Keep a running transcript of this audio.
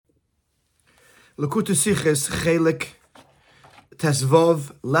Lakuta Siches Chelek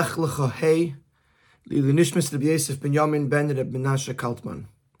Tesvov Lech Lecha Hey Nishmas Rabbi Yosef Ben Yamin Ben Reb Menashe Kaltman.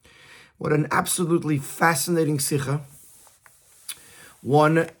 What an absolutely fascinating sikha.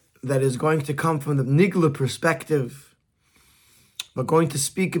 One that is going to come from the Nigla perspective. We're going to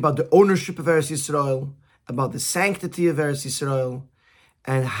speak about the ownership of Eretz Yisrael, about the sanctity of Eretz Yisrael,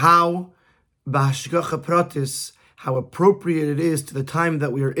 and how B'hashgacha Pratis, how appropriate it is to the time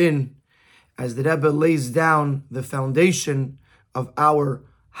that we are in, as the Rebbe lays down the foundation of our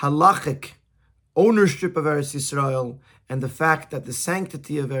halachic ownership of Eretz Yisrael, and the fact that the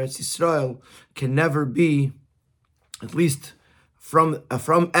sanctity of Eretz Yisrael can never be, at least from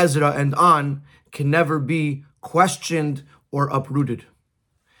Ezra and on, can never be questioned or uprooted.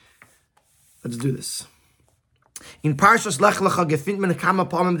 Let's do this. In Parshas Lech Lecha gefindt man kama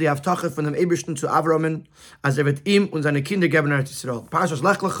Pamim die Avtache von dem Eibishten zu Avramen, als wird ihm und seine Kinder geben in Eretz Yisrael. Parshas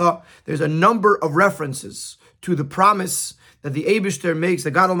Lech Lecha, there's a number of references to the promise that the Eibishter makes, that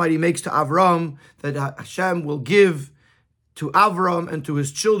God Almighty makes to Avram, that Hashem will give to Avram and to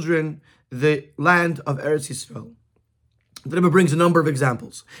his children the land of Eretz Yisrael. The Rebbe brings a number of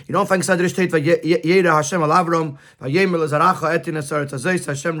examples. You know, Hashem al Avram,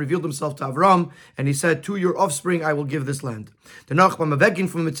 Hashem revealed himself to Avram, and he said, to your offspring I will give this land. Later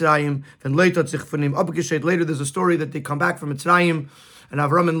there's a story that they come back from Mitzrayim, and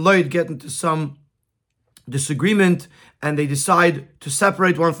Avram and Lot get into some disagreement, and they decide to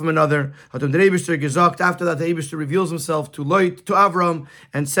separate one from another. After that, the Eibishter reveals himself to Lot, to Avram,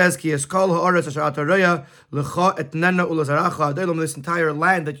 and says, this entire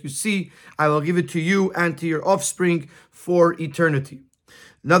land that you see, I will give it to you and to your offspring for eternity.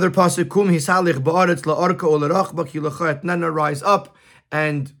 Another pasuk, rise up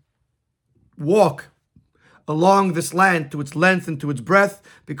and walk along this land to its length and to its breadth,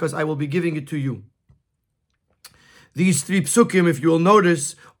 because I will be giving it to you. These three psukim, if you will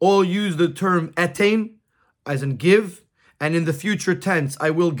notice, all use the term etain, as in give, and in the future tense, I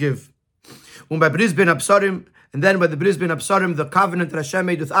will give. And then by the Bris Ben Absarim, the covenant that Hashem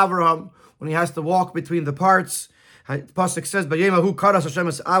made with Avraham, when he has to walk between the parts, the pasuk says, "Bayemahu karas Hashem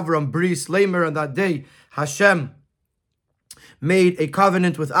es Avram bris leimer." On that day, Hashem made a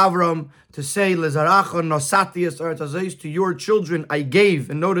covenant with Avram to say, "Lezaracha nosati es Eretz Hazayis," to your children I gave.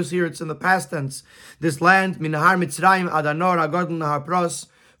 And notice here it's in the past tense. This land, minahar Mitzrayim adanor agadol nahar pras,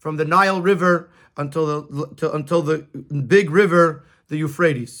 from the Nile River until the big river, the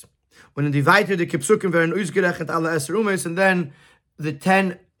Euphrates. When divided the kipsukim veren uzgerechnet alle eser umes, and then the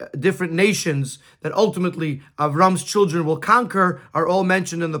 10 different nations that ultimately Avram's children will conquer are all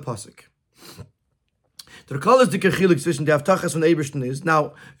mentioned in the pasuk.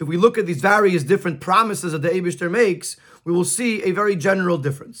 Now, if we look at these various different promises that the Eibishter makes, we will see a very general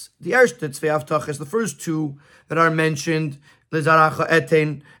difference. The first two that are mentioned, which are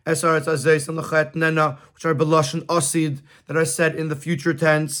belashon asid, that are said in the future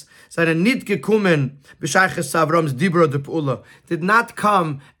tense, did not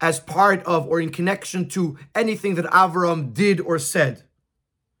come as part of or in connection to anything that Avram did or said.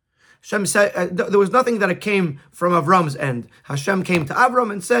 Hashem said, there was nothing that came from Avram's end. Hashem came to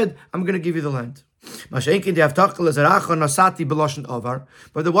Avram and said, I'm going to give you the land. But the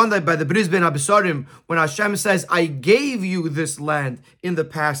one that by the Bris Ben Absarim, when Hashem says, I gave you this land in the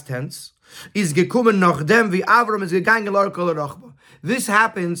past tense, this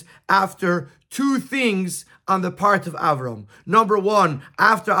happens after two things on the part of Avram. Number one,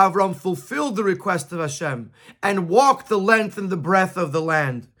 after Avram fulfilled the request of Hashem and walked the length and the breadth of the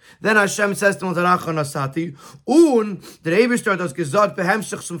land. Then Hashem says to him, der Eibishter das gesagt,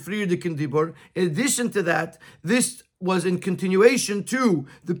 behemshich zum friedigen Dibur. In addition to that, this was in continuation to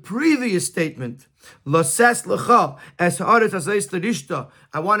the previous statement. Lech Lecha es haaretz hazayis l'rishta.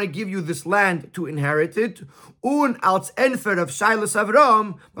 I want to give you this land to inherit it. Und als Entfer of Shailas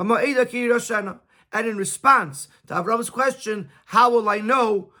Avram, b'ma'ida ki yirashena. And in response to Avram's question, how will I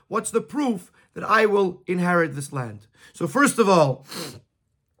know? What's the proof that I will inherit this land? So first of all,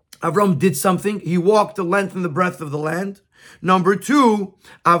 Avram did something. He walked the length and the breadth of the land. Number two,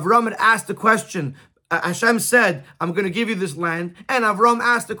 Avram had asked a question. Hashem said, I'm going to give you this land. And Avram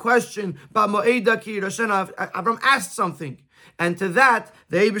asked a question. Avram asked something. And to that,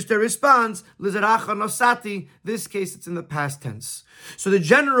 the Eibishter responds, Lizaracha nosati. This case, it's in the past tense. So the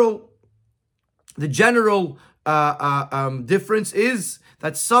general difference is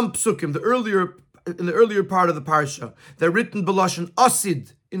that some psukim, in the earlier part of the parsha, they're written belashon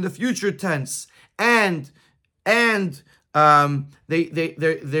asid, in the future tense, and they're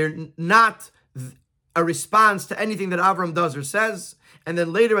not a response to anything that Avram does or says. And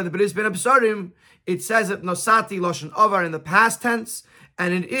then later at the Bris Ben Absarim, it says that Nosati Loshen Avar in the past tense,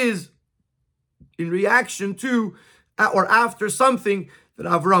 and it is in reaction to or after something that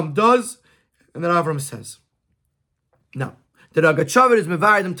Avram does and that Avram says. Now, the Ragachover is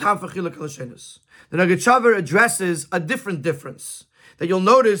Mevarim Tam Fachilak Lashenus. The Ragachover addresses a different difference. That you'll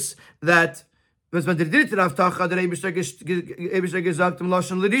notice that the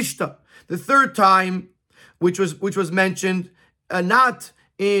third time, which was mentioned, not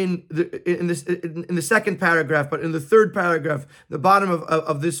in the second paragraph, but in the third paragraph, the bottom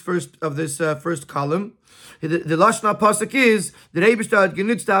of this first column, the lashon pasuk is the Rebishter had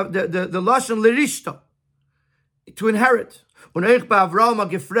genutzt the lashon lerishta, to inherit. Und Avram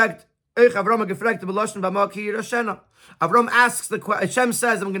gefragt Avram asks the question. Hashem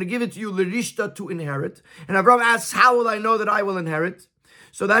says, "I'm going to give it to you lerishta, to inherit." And Avram asks, "How will I know that I will inherit?"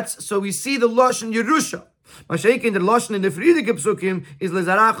 So we see the lashon Yerusha. Mashiach, the lashon in the Friedige Psukim is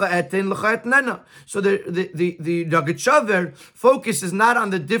lezaracha etin l'cha etnena. So the Ragachover focuses not on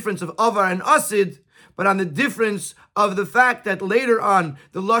the difference of Avar and Asid, but on the difference of the fact that later on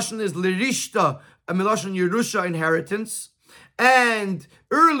the lashon is lerishta, a lashon Yerusha, inheritance, and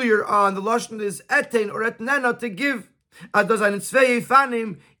earlier on the lashon is etin or etnena, to give. In the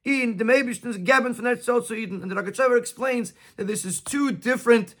Meibishten's Geben von Eretz Yisrael zu Eden. And the Ragachover explains that this is two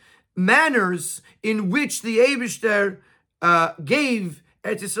different manners in which the Eibishter gave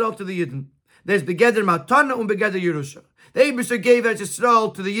Eretz Yisrael to the Yidden. There's Begeder Matana and Begeder Yerusha. The Eibishter gave Eretz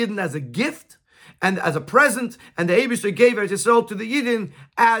Yisrael to the Yidden as a gift and as a present, and the Eibishter gave Eretz Yisrael to the Yidden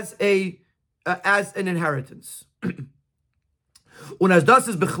as an inheritance. Und as das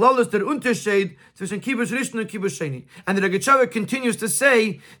ist bechlallus der Unterschied zwischen Kibush Rishon and Kibush Sheni. And the Ragachover continues to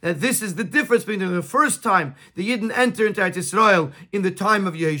say that this is the difference between the first time the Yidden enter into Eretz Yisrael in the time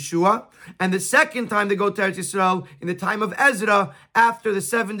of Yeshua, and the second time they go to Eretz Yisrael in the time of Ezra after the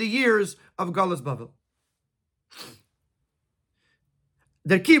 70 years of Galus Bavel.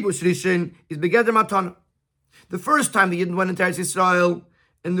 Der Kibush Rishon is Begeder Matana. The first time the Yidden went into Eretz Yisrael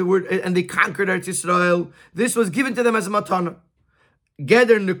and they conquered Eretz Yisrael, this was given to them as a Matana.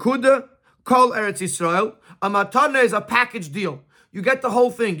 Geder Nekuda, Kol Eretz Yisrael. A matana is a package deal. You get the whole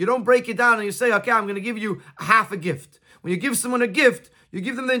thing. You don't break it down and you say, okay, I'm going to give you half a gift. When you give someone a gift, you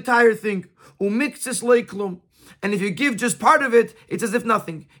give them the entire thing. Umiktzis leiklum. And if you give just part of it, it's as if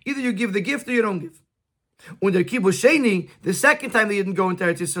nothing. Either you give the gift or you don't give. Under Kibush Sheni, the second time they didn't go into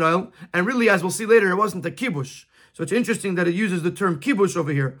Eretz Yisrael, and really, as we'll see later, it wasn't a kibush. So it's interesting that it uses the term kibush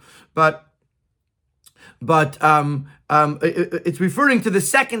over here. But it's referring to the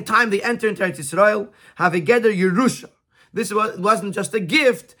second time they enter into Eretz Yisrael, have a Geder Yerusha. This wasn't just a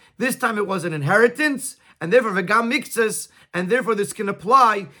gift, this time it was an inheritance, and therefore Vegam Miktzas, and therefore this can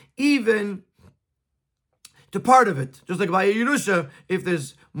apply even to part of it. Just like by a Yerusha, if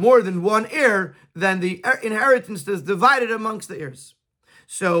there's more than one heir, then the inheritance is divided amongst the heirs.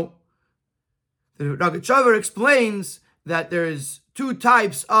 So the Ragachover explains that there is two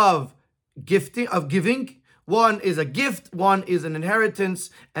types of giving. One is a gift, one is an inheritance,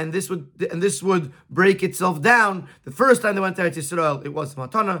 and this would break itself down. The first time they went to Eretz Yisrael, it was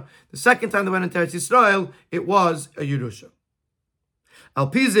matana. The second time they went into Eretz Yisrael, it was a Yerusha. Al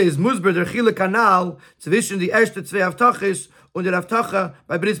Pize is Musber der Chelek Kanal zwischen die erste zwei Avtachis und der Avtacha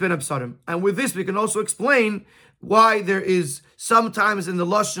by Bris Ben Absarim. And with this, we can also explain why there is sometimes in the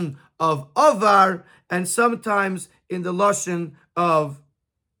lashon of Avar and sometimes in the lashon of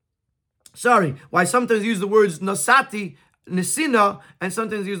why sometimes use the words Nosati, Nesina, and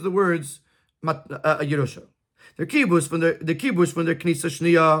sometimes use the words Yerusha. Der Kibush von der Knisa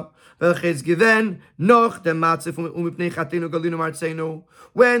Shniya, welches given noch dem Matzef mipnei Chatenu Galinu Martzenu,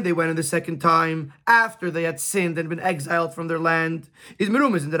 when they went in the second time after they had sinned and been exiled from their land. Is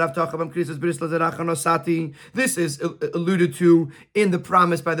merumas in der Avtacha bam Krisas Bris Lazaracha Nosati. This is alluded to in the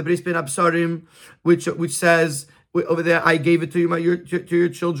promise by the Bris Ben Absarim, which says over there, I gave it to you, to your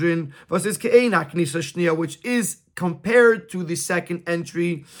children. Which is compared to the second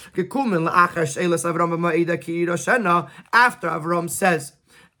entry. After Avram says,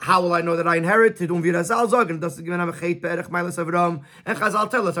 how will I know that I inherited? And Chazal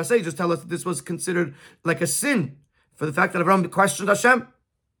tell us, our sages tell us that this was considered like a sin for the fact that Avram questioned Hashem.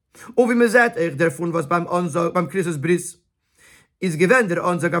 Therefore, was beim Krisus Bris is given der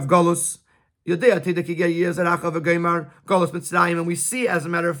Onzag of Golus. And we see, as a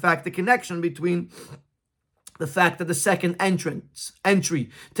matter of fact, the connection between the fact that the second entry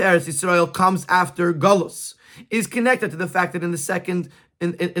to Eretz Yisrael comes after Golus is connected to the fact that in the second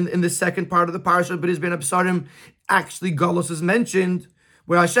part of the parasha, Bris Ben Absarim, actually Golus is mentioned,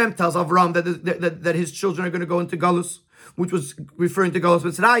 where Hashem tells Avram that his children are going to go into Galus, which was referring to Galus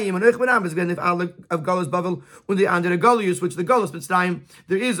Mitzrayim, and Eichmanam is going to of Galus Bavel when they under the Galius, which the Galus Mitzrayim,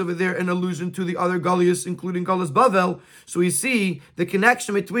 there is over there an allusion to the other Galius, including Galus Bavel. So we see the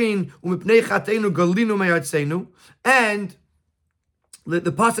connection between Umipnei Chatenu Galinu Me'artzenu and the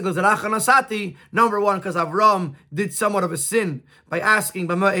pasuk of Zerach Nasati. Number one, because Avram did somewhat of a sin by asking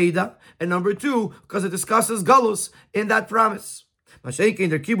B'ma'eda, and number two, because it discusses Galus in that promise. But the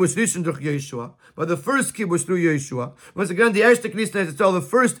first kibbutz through Yeshua, once again, the erste Knista is the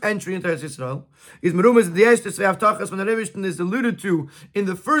first entry into Eretz Yisrael, is merumas the erste zwei Avtachas when the Rebbeinu is alluded to in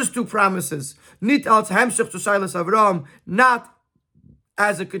the first two promises, nit als hemshech to Silas Avram, not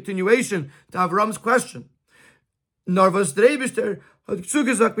as a continuation to Avram's question. Nor was the Rebbeinu hat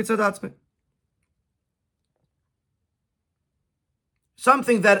zugesagt mit Zadatzme.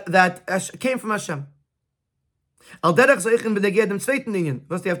 Something that came from Hashem. Al derech zeichen bedeged dem zweiten Dingen,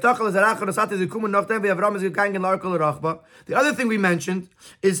 was die Avtachal is erachar, das hatte sie kommen nachdem wie Avram is gegangen in Larkol Rachba. The other thing we mentioned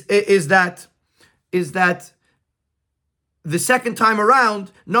is that the second time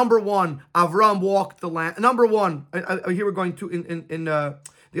around, number one, Avram walked the land. Number one, here we're going to in the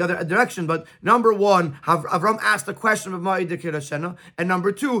other direction, but number one, Avram asked a question of Ma'ida Kirashena, and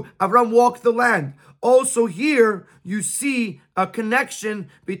number two, Avram walked the land. Also here, you see a connection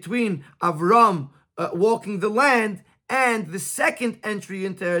between Avram walking the land and the second entry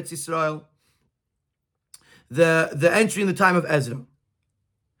into Eretz Yisrael, the entry in the time of Ezra.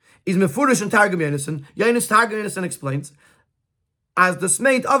 Is mefurish and Targum Yonason. Yonas Targum Yonason explains, as the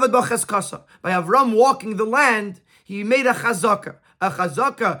Smeid Avad B'Cheskasa, by Avram walking the land, he made a chazaka. A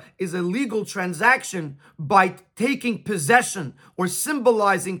chazaka is a legal transaction by taking possession or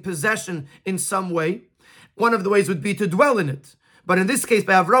symbolizing possession in some way. One of the ways would be to dwell in it. But in this case,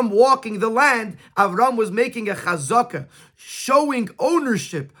 by Avram walking the land, Avram was making a chazaka, showing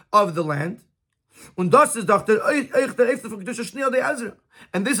ownership of the land. And this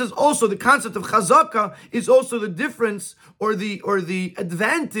is also the concept of chazaka, is also the difference or the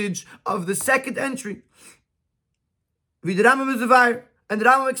advantage of the second entry. And the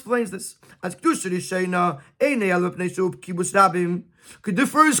Rambam explains this. As the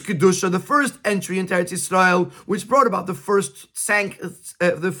first kedusha, the first entry into Eretz Yisrael, which brought about the first sanctity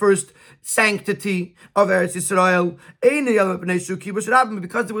of Eretz Yisrael,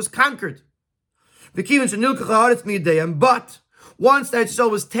 because it was conquered. But once that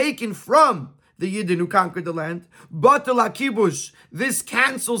Yisrael was taken from the Yidden who conquered the land, this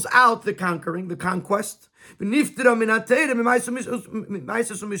cancels out the conquering, the conquest. And this the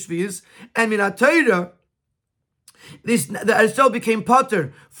Yisrael became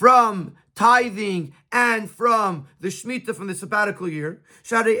potter from tithing and from the Shemitah from the sabbatical year,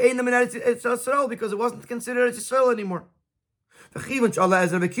 because it wasn't considered Yisrael anymore.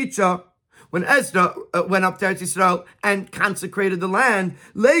 When Ezra went up to Eretz Yisrael and consecrated the land,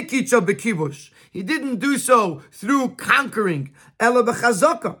 he didn't do so through conquering,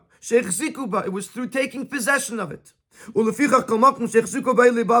 it was through taking possession of it. And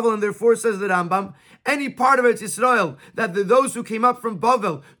therefore, says the Rambam, any part of Eretz Yisrael that those who came up from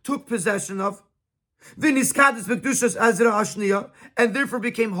Bavel took possession of, and therefore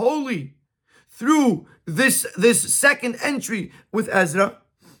became holy through this second entry with Ezra,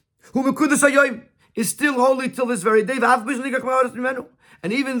 is still holy till this very day.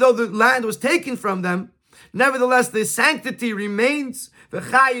 And even though the land was taken from them, nevertheless the sanctity remains.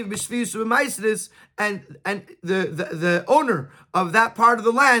 And the owner of that part of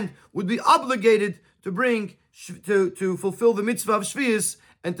the land would be obligated to bring to fulfill the mitzvah of Shvius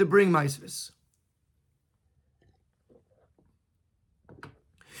and to bring Maisvis.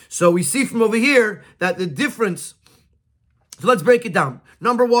 So we see from over here that the difference. So let's break it down.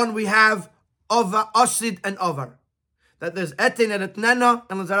 Number one, we have Osid and Ovar. That there's Etin and Etnena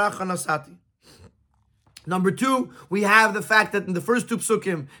and Lazarach and Asati. Number two, we have the fact that in the first two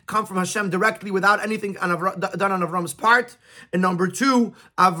psukim come from Hashem directly without anything done on Avram's part. And number two,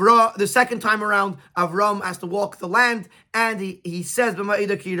 the second time around, Avram has to walk the land, and he says,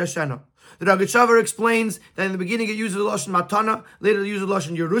 B'ma'ida ki yirashena. The Rogatchover explains that in the beginning it uses the Lashon Matana, later it uses the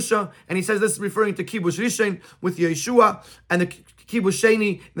Lashon Yerusha, and he says this is referring to Kibush Rishon with Yeshua and the Kibush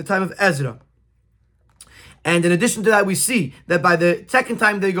Sheni in the time of Ezra. And in addition to that, we see that by the second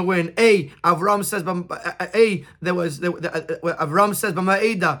time they go in, Avram says B'ma'eda,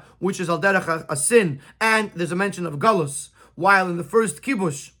 which is al derech a sin, and there's a mention of Galus. While in the first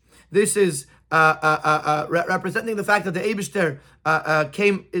kibush, this is representing the fact that the Eibishter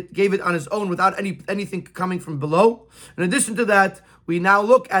gave it on his own without anything coming from below. In addition to that, we now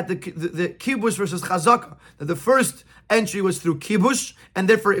look at the kibush versus chazaka. That the first entry was through kibush, and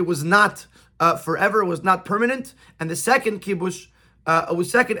therefore it was not forever, it was not permanent. And the second kibush,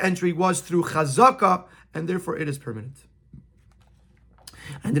 second entry was through chazaka, and therefore it is permanent.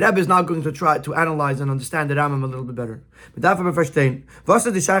 And the Rebbe is now going to try to analyze and understand the Rambam a little bit better. But dafür wir verstehen, was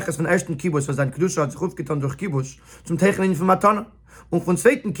die Scheiches von ersten Kibush, was sein Kedusha hat sich aufgetan durch Kibush, zum Teichen von Matana. Und von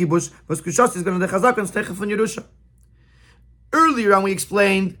zweiten Kibush, was geschossen ist, der Chazak und das Teichen von Yerusha. Earlier on we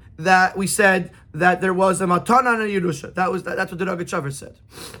explained that we said that there was a Matana and a Yerusha. That's what the Rogatchover said.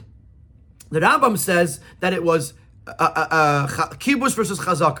 The Rambam says that it was Kibush versus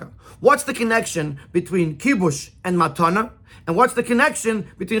Chazaka. What's the connection between Kibush and Matana? And what's the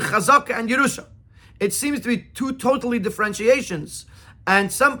connection between Chazaka and Yerusha? It seems to be two totally differentiations,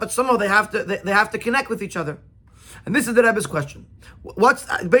 and somehow they have to connect with each other. And this is the Rebbe's question.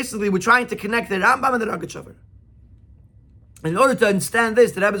 Basically we're trying to connect the Rambam and the Rogatchover. In order to understand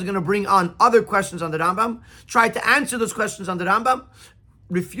this, the Rebbe is going to bring on other questions on the Rambam, try to answer those questions on the Rambam,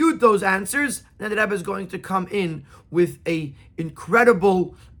 refute those answers, and then the Rebbe is going to come in with a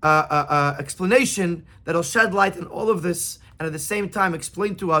incredible explanation that'll shed light on all of this, and at the same time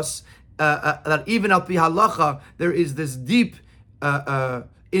explain to us that even al pi halacha there is this deep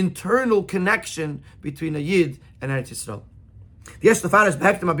internal connection between a Yid and Eretz Yisrael. In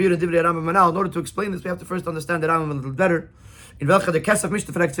order to explain this, we have to first understand the Rambam a little better. In welcher der Kesef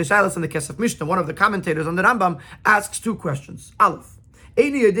Mishnah fragt zwei Shailas and the Kesef Mishnah, one of the commentators on the Rambam asks two questions. Aleph,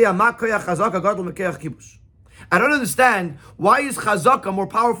 I don't understand why is Chazaka more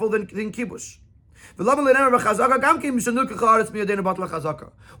powerful than kibush.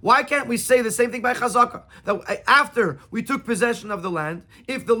 Why can't we say the same thing by Chazaka? That after we took possession of the land,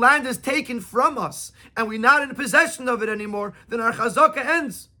 if the land is taken from us and we're not in possession of it anymore, then our Chazaka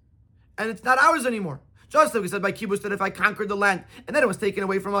ends and it's not ours anymore. Just like we said by kibush, that if I conquered the land and then it was taken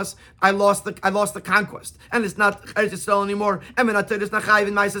away from us, I lost the conquest, and it's not Eretz Yisrael anymore.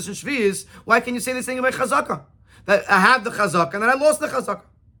 Why can you say this thing about Chazaka? That I have the Chazaka and then I lost the Chazaka.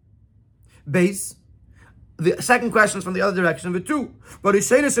 Base. The second question is from the other direction. Number two,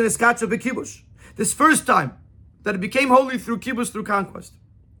 this first time that it became holy through kibush, through conquest.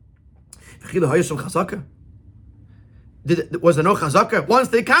 Was there no chazaka? Once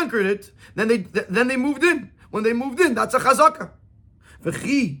they conquered it, then they moved in. When they moved in, that's a chazaka.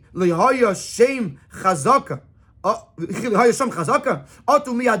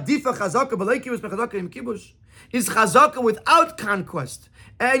 Is chazaka without conquest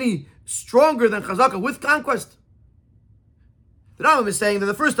any stronger than chazaka with conquest? The Rambam is saying that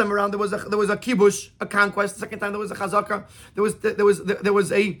the first time around there was a kibush, a conquest. The second time there was a chazaka. There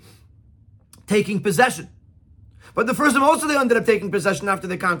was a taking possession. But the first time also they ended up taking possession after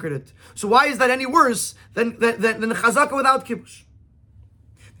they conquered it. So why is that any worse than chazaka without kibush?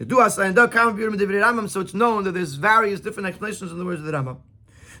 So it's known that there's various different explanations in the words of the Rambam.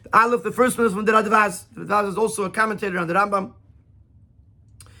 The Aleph, the first one is from the Radvaz. The Radvaz is also a commentator on the Rambam.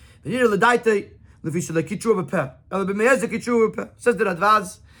 Says the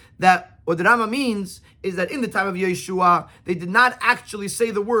Radvaz that what the Rambam means is that in the time of Yeshua, they did not actually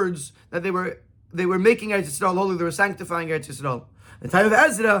say the words that they were making Eretz Yisrael holy, they were sanctifying Eretz Yisrael. In the time of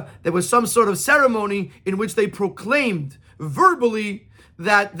Ezra, there was some sort of ceremony in which they proclaimed verbally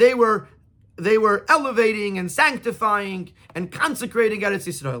that they were elevating and sanctifying and consecrating Eretz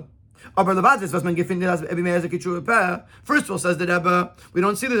Yisrael. First of all, says the Rebbe, we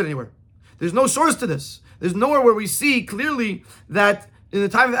don't see this anywhere. There's no source to this. There's nowhere where we see clearly that in the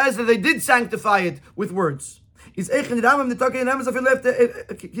time of Ezra they did sanctify it with words. In addition to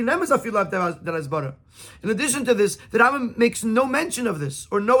this, the Rambam makes no mention of this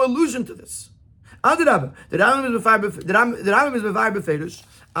or no allusion to this. The Rambam is mevar beferish.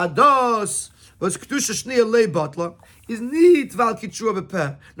 Ados was kedusha shniya lei batla is nit val kitshua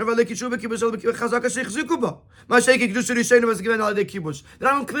bepeh. Never le kitshua bekibush al bechazaka sheichziku ba. Ma sheiki kedusha rishayna was given al kibush. The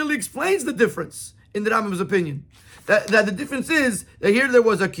Rambam clearly explains the difference in the Rambam's opinion. That the difference is that here there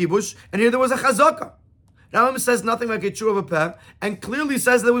was a kibush and here there was a chazaka. Rambam says nothing like a tshuva b'peh, and clearly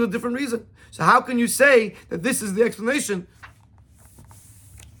says there was a different reason. So how can you say that this is the explanation?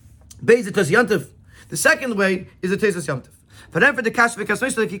 Beis Tes Yantif. The second way is the Tes Yantif. For then, for the Kasef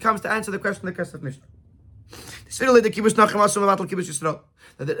Mishnah, he comes to answer the question of the Kasef Mishnah.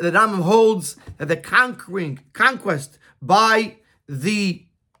 The Rambam holds that the conquest by the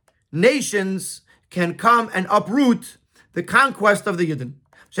nations can come and uproot the conquest of the Yidden.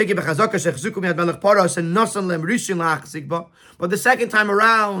 But the second time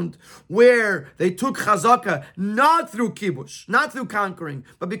around, where they took chazaka, not through kibush, not through conquering,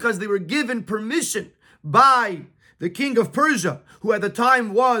 but because they were given permission by the king of Persia, who at the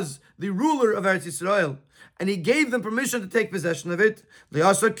time was the ruler of Eretz Yisrael, and he gave them permission to take possession of it.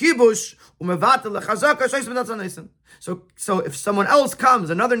 So if someone else comes,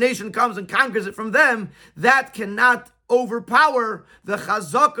 another nation comes and conquers it from them, that cannot overpower the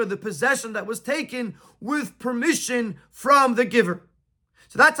chazaka, the possession that was taken with permission from the giver.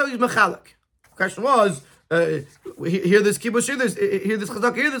 So that's how he's mechalek. The question was, here this kibush, here this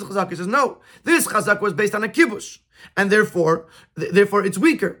chazaka, here this chazaka. He says, no, this chazaka was based on a kibush. And therefore it's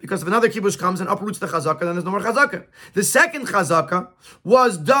weaker, because if another kibush comes and uproots the chazaka, then there's no more chazaka. The second chazaka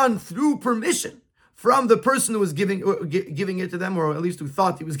was done through permission from the person who was giving it to them, or at least who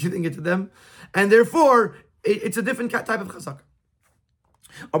thought he was giving it to them, and therefore it's a different type of chazaka.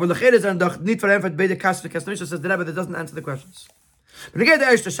 Aber Lech Lecha doch nicht vereinfacht beide Kasse says the Rebbe that doesn't answer the questions. But again,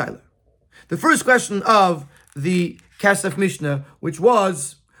 the first question of the Kesef Mishnah, which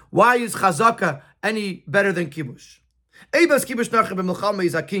was, why is chazaka any better than kibush? If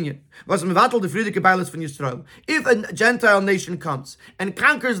a Gentile nation comes and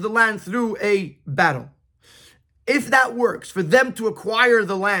conquers the land through a battle, if that works for them to acquire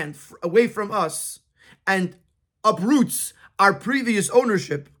the land away from us and uproots our previous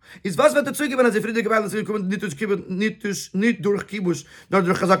ownership, so why does it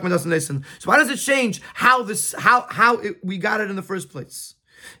change how we got it in the first place?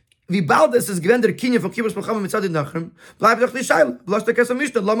 If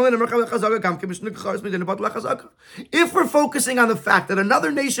we're focusing on the fact that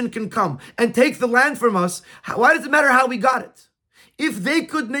another nation can come and take the land from us, why does it matter how we got it? If they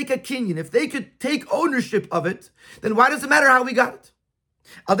could make a kinyan, if they could take ownership of it, then why does it matter how we got it?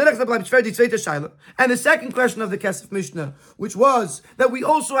 And the second question of the Kesef Mishnah, which was that we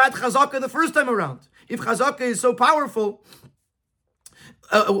also had chazaka the first time around. If chazaka is so powerful,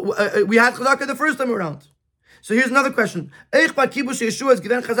 we had chazaka the first time around. So here's another question. Even by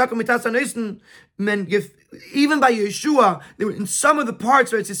Yeshua, in some of the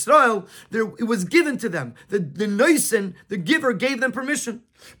parts of Israel, it was given to them. The Noisen, the giver, gave them permission.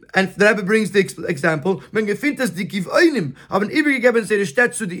 And the Rebbe brings the example. The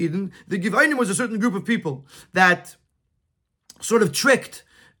Givainim was a certain group of people that sort of tricked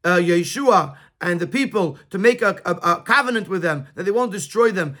Yeshua and the people to make a covenant with them that they won't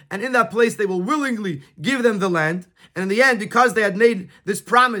destroy them, and in that place they will willingly give them the land. And in the end, because they had made this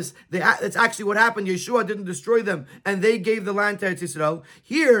promise, that's actually what happened. Yeshua didn't destroy them, and they gave the land to Eretz Yisrael.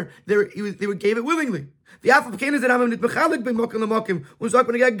 Here, they gave it willingly. The Afab Kenes that I'm nicht mechalik bin mokem lemokem und sagt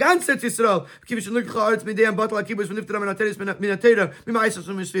man ja ganz Eretz Yisrael. Kibish Lech Lecha mit dem Batal Kibish von Nifter Minateris Minatera Mimaisas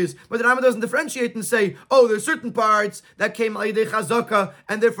from Mishvis. But the Rambam doesn't differentiate and say, oh, there's certain parts that came al Yidei Chazaka,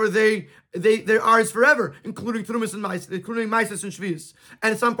 and therefore they're ours forever, including Trumas and Maisis, including Maisis and Shvis.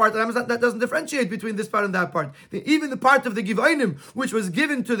 And some part that doesn't differentiate between this part and that part. Even the part of the Givainim, which was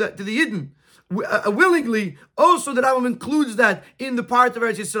given to the Yidden willingly, also the Rambam includes that in the part of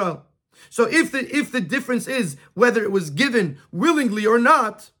Eretz Yisrael. So if the difference is whether it was given willingly or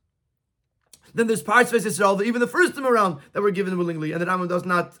not, then there's parts of Israel, even the first time around, that were given willingly, and the Rambam does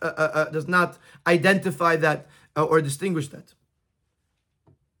not identify that or distinguish that.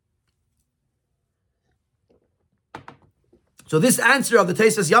 So this answer of the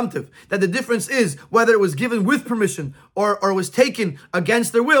Teisas Yamtiv, that the difference is whether it was given with permission or was taken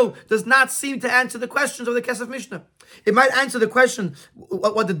against their will, does not seem to answer the questions of the Kesef Mishnah. It might answer the question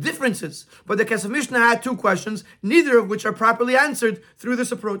what the difference is, but the Kesef Mishnah had two questions, neither of which are properly answered through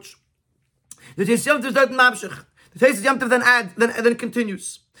this approach. The Teisas Yamtiv then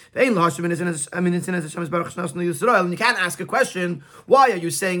continues. And you can't ask a question, why are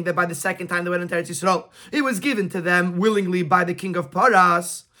you saying that by the second time they went into Eretz Yisrael, it was given to them willingly by the king of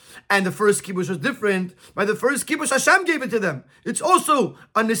Paras, and the first kibush was different? By the first kibush, Hashem gave it to them. It's also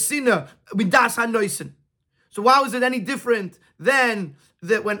a nesina, midas hanoisen. So why was it any different than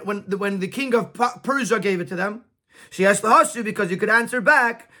that when the king of Persia gave it to them? She asked the because you could answer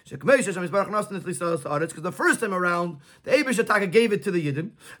back, because the first time around, the Eibush Ataka gave it to the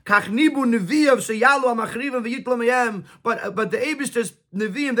Yidden. But the Eibish's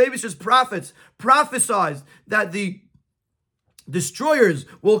Nevi'im, the Eibish's prophets, prophesied that the destroyers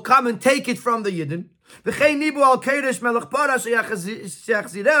will come and take it from the Yidden.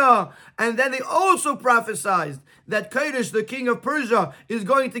 And then they also prophesied that Kodesh, the king of Persia, is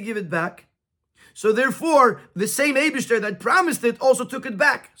going to give it back. So therefore, the same Eibishter that promised it also took it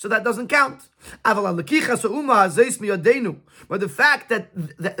back. So that doesn't count. But the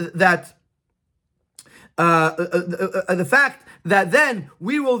fact that then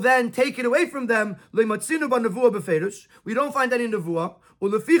we will then take it away from them, we don't find any nevuah.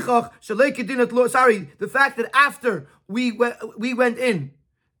 The fact that after we went in,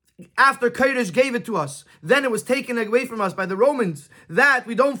 after Kodesh gave it to us, then it was taken away from us by the Romans, that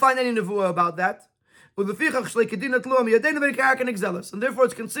we don't find any nevuah about that. And therefore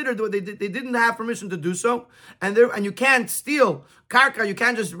it's considered that they didn't have permission to do so, and you can't steal karka, you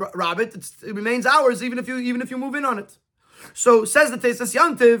can't just rob it. It remains ours even if you move in on it. So says the Teisas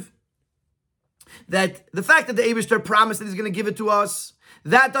Yantiv that the fact that the Eibishter promised that he's going to give it to us,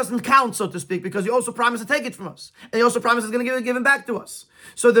 that doesn't count, so to speak, because he also promised to take it from us, and he also promised he's going to give it back to us.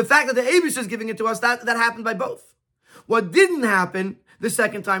 So the fact that the Eibishter is giving it to us, that happened by both. What didn't happen the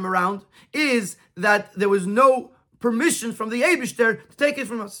second time around is that there was no permission from the Eibishter to take it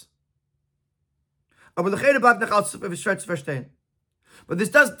from us. But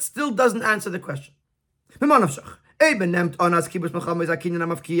this still doesn't answer the question.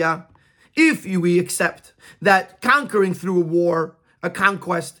 If we accept that conquering through a war, a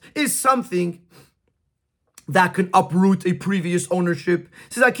conquest, is something that can uproot a previous ownership,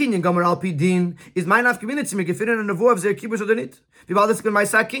 says Akinyan Gomer Al Pidin, is my nafkaminitz me gefinnen a nevuah of zer kibush or not? Why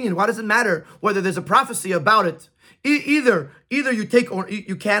does it matter whether there's a prophecy about it? Either you take or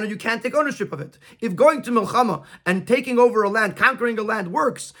you can't take ownership of it. If going to Milchama and taking over a land, conquering a land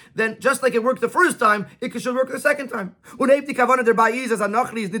works, then just like it worked the first time, it should work the second time. And if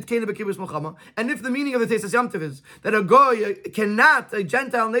the meaning of the Teisas Yamtiv is that a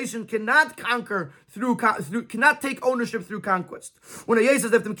Gentile nation cannot conquer cannot take ownership through conquest. When a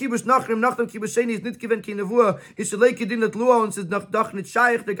Jesus if dem kibush nachrim kibush sheni is nit given ki nevuah is shlei kedin et lua und is nach doch nit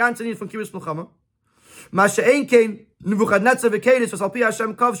shaykh der ganze nit von kibush Milchama. Masha ein kein Nebuchadnezzar v'Kedes was al pi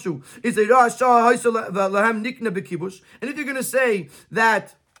Hashem kavshu is a ra shah haisel lahem nikna bekibush. And if you're going to say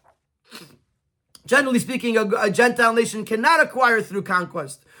that, generally speaking, a Gentile nation cannot acquire through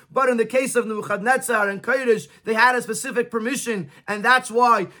conquest, but in the case of Nebuchadnezzar and Kodesh, they had a specific permission, and that's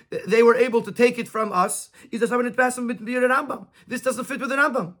why they were able to take it from us. This doesn't fit with the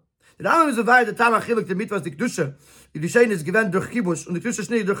Rambam. The Rambam is a vayed the Tama Chelek the mitvas the kedusha. The kedusha is given durch kibush and the kedusha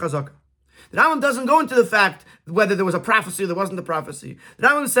shnei durch chazaka. The Rambam doesn't go into the fact whether there was a prophecy or there wasn't a prophecy. The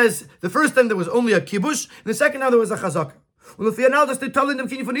Rambam says the first time there was only a kibush, and the second time there was a chazaka. Which means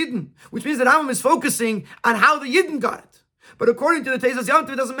the Rambam is focusing on how the Yidden got it. But according to the Teisas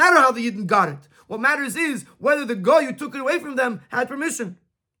Yamtiv, it doesn't matter how the Yidden got it. What matters is whether the guy who took it away from them had permission.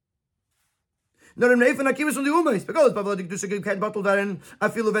 According to the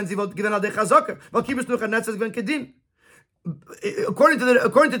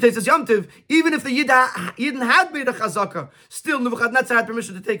Teisas Yamtiv, even if the Yidden had made a chazaka, still Nebuchadnezzar had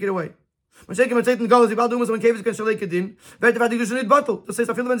permission to take it away. And the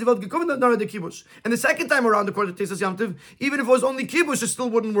second time around, according to Teisas Yamtiv, even if it was only kibush, it still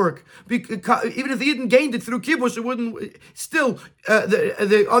wouldn't work. Even if the Yidden gained it through kibush, it wouldn't. Still,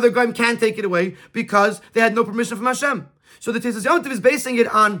 the other guy can't take it away because they had no permission from Hashem. So the Teisas Yamtiv is basing it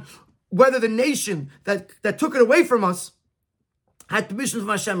on whether the nation that took it away from us had permission from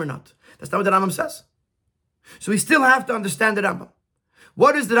Hashem or not. That's not what the Rambam says. So we still have to understand the Rambam.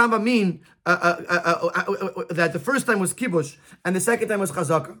 What does the Rambam mean that the first time was kibush and the second time was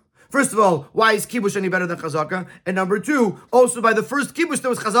chazaka? First of all, why is kibush any better than chazaka? And number two, also by the first kibush there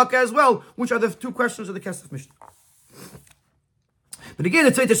was chazaka as well, which are the two questions of the Kesef Mishnah. But again,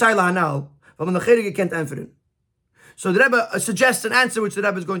 the zweite Shaila Hanal, weil man the can't answer it. So the Rebbe suggests an answer which the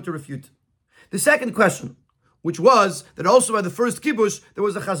Rebbe is going to refute. The second question, which was that also by the first kibush there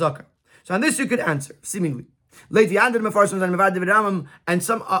was a chazaka. So on this you could answer, seemingly. And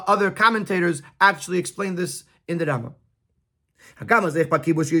some other commentators actually explain this in the Rambam.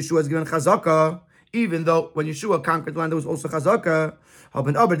 Even though when Yeshua conquered the land, there was also chazaka. But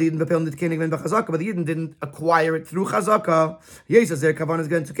the Yidden didn't acquire it through chazaka.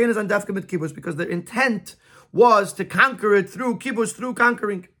 Because their intent was to conquer it through kibush, through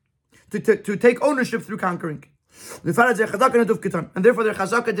conquering, to take ownership through conquering. And therefore their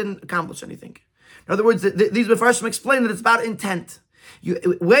chazaka didn't accomplish anything. In other words, these Mefarshim explain that it's about intent.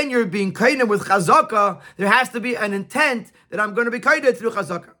 When you're being kained with chazaka, there has to be an intent that I'm going to be kained through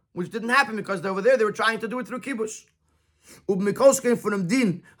chazaka, which didn't happen because over there they were trying to do it through kibush.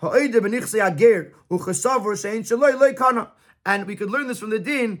 And we could learn this from the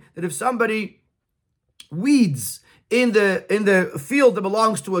din that if somebody weeds in the field that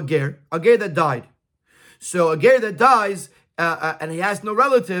belongs to a ger that died, so a ger that dies and he has no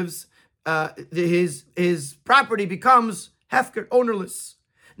relatives, his property becomes hefker, ownerless.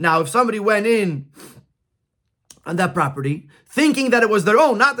 Now, if somebody went in on that property thinking that it was their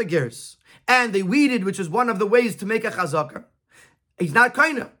own, not the ger's, and they weeded, which is one of the ways to make a chazaka, he's not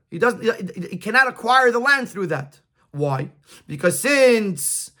kaina. He cannot acquire the land through that. Why? Because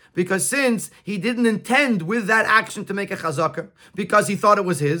since he didn't intend with that action to make a chazaka, because he thought it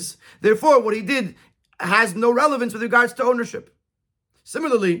was his, therefore what he did has no relevance with regards to ownership.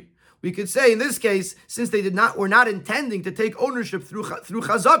 Similarly, we could say in this case, since they were not intending to take ownership through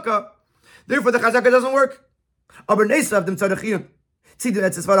chazaka, therefore the chazaka doesn't work. Aber nesav dem tzadachiyim. See,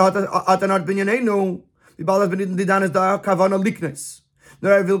 that's as far as Atanat binyanenu. Die Balas benitten die dann ist da kavana liknes.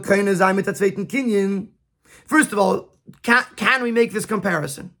 Nur will keine sein mit der zweiten kinyan. First of all, can we make this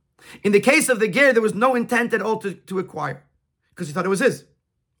comparison? In the case of the ger, there was no intent at all to acquire, because he thought it was his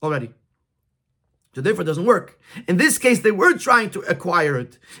already. So therefore it doesn't work. In this case, they were trying to acquire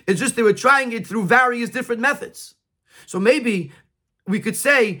it. It's just they were trying it through various different methods. So maybe we could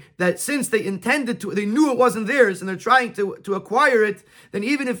say that since they knew it wasn't theirs and they're trying to acquire it, then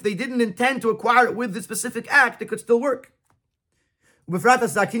even if they didn't intend to acquire it with the specific act, it could still work. But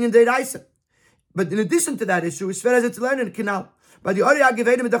in addition to that issue, it's fair as it's learned in the canal. But the Ori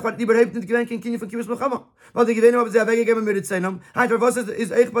agevene mit der überhaupt nicht gewen kein Kind von Kibus Milchama. Weil die gewene haben sie weggegeben mit Zeinem. Halt was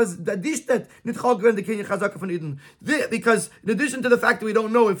ist echt was die steht nicht halt gewen die Kind Chazaka von Eden. Because in addition to the fact that we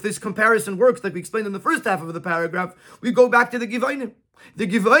don't know if this comparison works, like we explained in the first half of the paragraph, we go back to the Givonim. The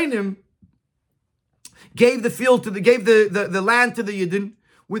Givonim gave the land to the Yidden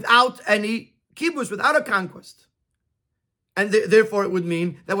without any kibbutz, without a conquest. And therefore, it would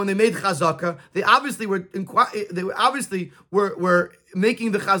mean that when they made chazaka, they obviously were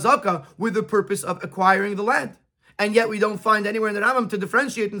making the chazaka with the purpose of acquiring the land. And yet, we don't find anywhere in the Rambam to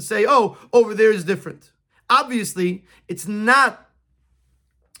differentiate and say, "Oh, over there is different." Obviously, it's not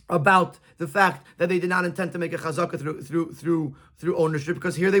about the fact that they did not intend to make a chazaka through ownership,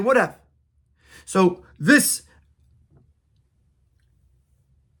 because here they would have. So this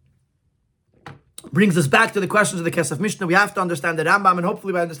brings us back to the questions of the Kesef Mishnah. We have to understand the Rambam, and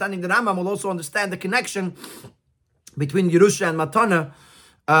hopefully by understanding the Rambam, we'll also understand the connection between Yerusha and Matana,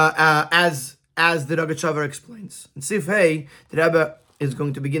 as the Rogatchover explains. In Sif Hey, the Rebbe is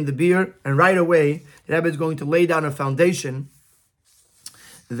going to begin the beer, and right away, the Rebbe is going to lay down a foundation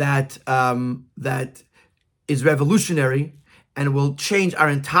that is revolutionary and will change our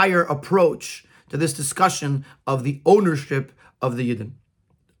entire approach to this discussion of the ownership of the Yidden.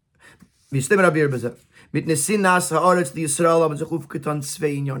 When the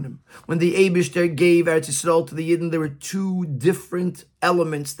Eibishter gave Eretz Yisrael to the Yidden, there were two different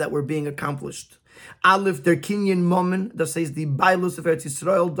elements that were being accomplished. Aleph, der Kinyan Moment, that says the Bailus of Eretz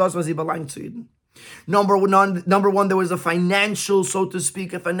Yisrael, das was he belonged to Yidden. Number one, there was a financial, so to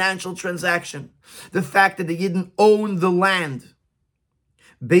speak, a financial transaction. The fact that the Yidden owned the land,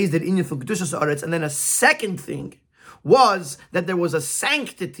 based in Inyan for Kedushas Aretz, and then a second thing was that there was a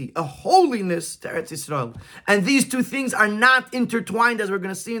sanctity, a holiness to Eretz Yisrael. And these two things are not intertwined, as we're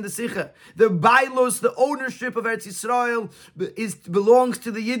going to see in the Sikha. The bailos, the ownership of Eretz Yisrael, belongs to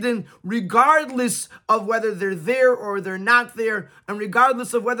the Yidden, regardless of whether they're there or they're not there, and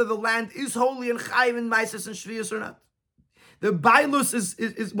regardless of whether the land is holy and chayiv and maises and shvius or not. The bailos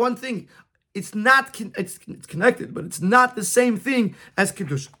is one thing. It's connected, but it's not the same thing as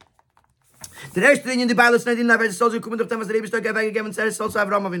Kedusha. The erste thing in the Bible is not in the Eretz Yisrael, kommen durch dem, was der Eibishter gegeben und Eretz Yisrael zu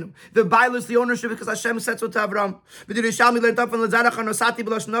Avraham Avinu. The Bible is the ownership because Hashem said so to Avraham. But the Shalmi learned up from Lazarach Nosati,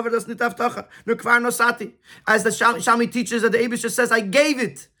 but never das nicht Avtacha, nur Kvar Nosati. As the Shalmi teaches that the Eibishter says, I gave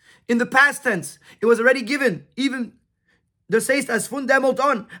it in the past tense. It was already given. Even the says as fun demelt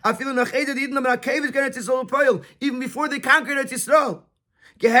on. Afilu nach Eder Yidden am Rakevis Eretz Yisrael Poil. Even before they conquered Eretz Yisrael.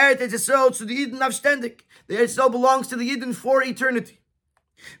 Gehört Eretz Yisrael zu the Yidden avständig. The Eretz Yisrael belongs to the Yidden for eternity.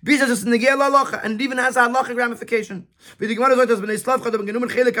 And it even has a halachic ramification. The Gemara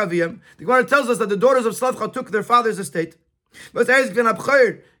tells us that the daughters of Slavchad took their father's estate. But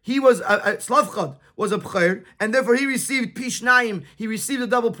he was Slavchad was a b'chair, and therefore he received pishnayim. He received a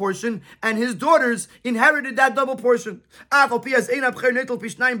double portion, and his daughters inherited that double portion. Even though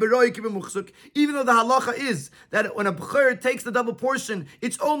the halacha is that when a b'chair takes the double portion,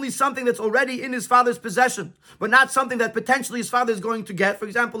 it's only something that's already in his father's possession, but not something that potentially his father is going to get. For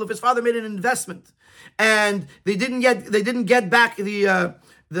example, if his father made an investment and they didn't get back the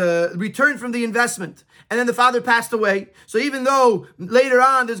return from the investment, and then the father passed away. So even though later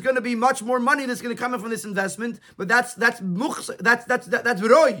on there's going to be much more money that's going to come in from this investment, but that's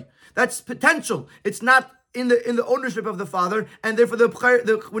roy, that's potential. It's not in the ownership of the father, and therefore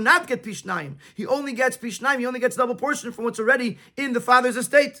the would not get pishnayim. He only gets pishnayim. He only gets double portion from what's already in the father's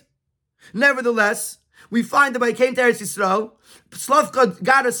estate. Nevertheless, we find that when he came to Eretz Yisrael, Slavka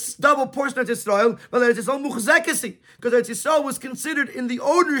got a double portion of Eretz Yisrael, but Eretz Yisrael muchzekesi, because Eretz Yisrael was considered in the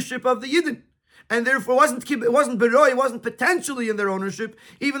ownership of the Yidden. And therefore, it wasn't beroi, it wasn't potentially in their ownership,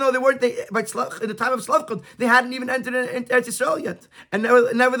 even though they weren't. In the time of Slavkot, they hadn't even entered into Eretz Yisrael yet. And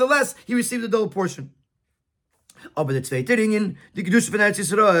nevertheless, he received a double portion. Oh, but the zweite Ringen, the Kedusha von Eretz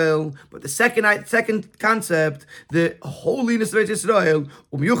Yisrael. But the second concept, the holiness of Eretz Yisrael,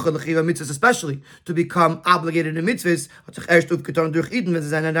 Yuchad l'chiva mitzvahs, especially to become obligated in mitzvahs, hat sich erst aufgetan durch Eden, wenn sie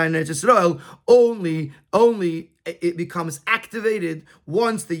sind in Eretz Yisrael. Only it becomes activated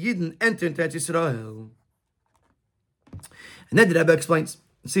once the Yidden enter into Eretz Yisrael. And then the Rebbe explains.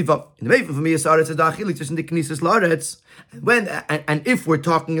 In the way for me, and if we're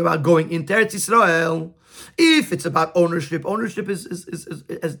talking about going into Eretz Yisrael, if it's about ownership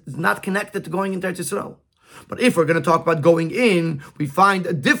is not connected to going into Eretz Yisrael. But if we're going to talk about going in, we find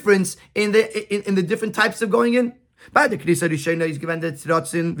a difference in the different types of going in. By the Knisa Rishena is given the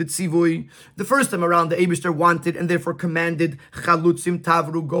Tziratzin with Sivui. The first time around, the Eibishter wanted and therefore commanded Chalutzim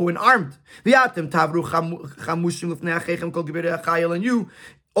Tavru go in armed. V'yatem Tavru Chamushim Lefnei Achechem Kol Geberei Achayel, and you,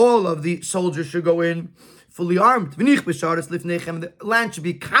 all of the soldiers should go in fully armed. V'nich b'sharetz lifneichem, the land should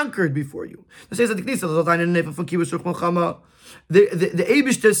be conquered before you. It says that the Knisa the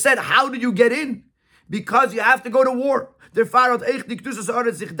Eibishter said, how do you get in? Because you have to go to war. And therefore the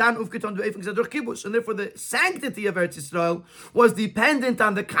sanctity of Eretz Yisrael was dependent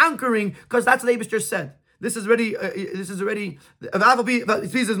on the conquering, because that's what Eibishter said. This is already.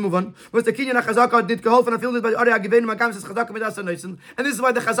 Please move on. Was the Kinyan Chazaka did geholfen? I feel that by Ari Agivenu Magam says Chazaka Midas Anoisen, and this is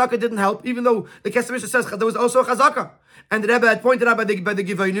why the Chazaka didn't help, even though the Kesef says there was also a Chazaka. And the Rebbe had pointed out by the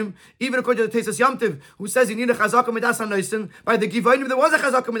Givonim, even according to the Tesis Yamtiv, who says you need a Chazaka Midas Anoisen, by the Givonim there was a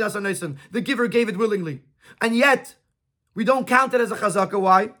Chazaka Midas Anoisen. The giver gave it willingly, and yet we don't count it as a chazaka.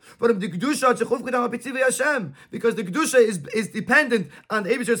 Why? Because the kedusha is dependent on the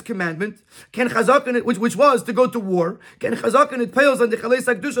Eibishter's commandment. Can chazaka, which was to go to war. Can chazaka it pales on the chalei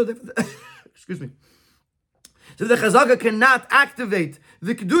kedusha. Excuse me. So the chazaka cannot activate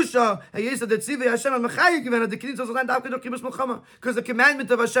the kedusha. Because the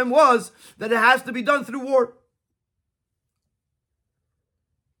commandment of Hashem was that it has to be done through war.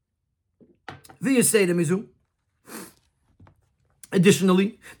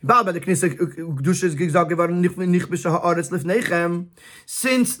 Additionally, since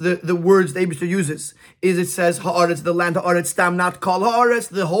the words the Eibishter uses is, it says haaretz, the land, haaretz stam, not kol haaretz,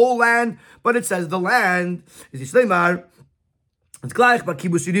 the whole land, but it says the land. It's gleich bei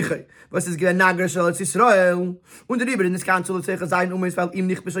Kibbutz Yericho. Was ist gewesen Nagar shel Eretz Yisrael? Und der Rebbe in this council it says sein weil ihm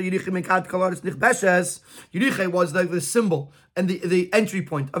nicht besser Yericho mit kol haaretz nicht beshes. Yericho was like the symbol and the entry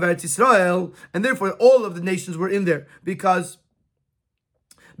point of Eretz Yisrael, and therefore all of the nations were in there because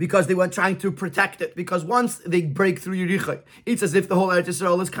they were trying to protect it. Because once they break through Yericho, it's as if the whole Eretz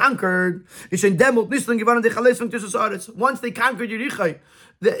Yisrael is conquered. Once they conquered Yericho,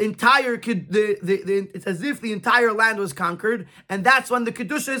 it's as if the entire land was conquered, and that's when the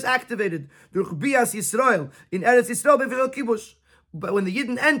Kedusha is activated. Durch Bias Yisrael, in Eretz Yisrael, b'Vishal Kibush. But when the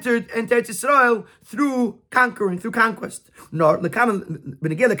Yidden entered Eretz Yisrael through conquest.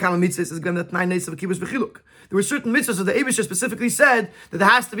 There were certain mitzvahs that the Eibishter specifically said that there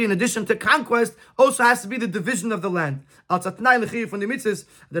has to be, in addition to conquest, also has to be the division of the land. From the mitzvahs,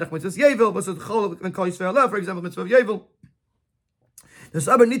 for example, mitzvah of Yevel. Das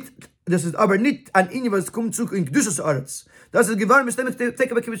ist aber nicht an ihn, was kommt zu in Kedushas Aretz. Das ist geworden bestimmt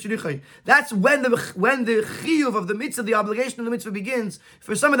take up Kibbutz Yericho. That's when the chiyuv of the mitzvah, the obligation of the mitzvah begins.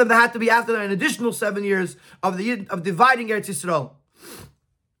 For some of them, there had to be after an additional 7 years of dividing Eretz Yisrael.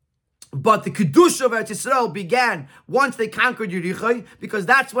 But the Kedusha of Eretz Yisrael began once they conquered Yericho, because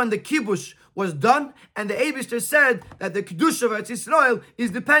that's when the Kibush was done, and the Eibishter said that the Kedusha of Eretz Yisrael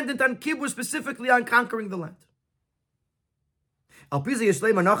is dependent on Kibush, specifically on conquering the land. And according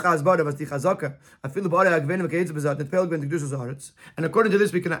to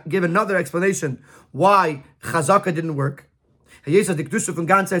this, we can give another explanation why Chazaka didn't work. Because the Kedusha of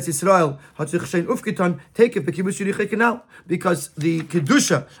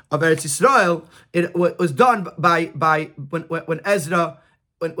Eretz Yisrael, it was done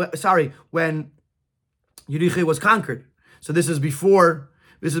when Yericho was conquered. So this is before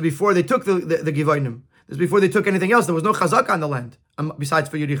they took the Givonim. This is before they took anything else. There was no chazaka on the land, besides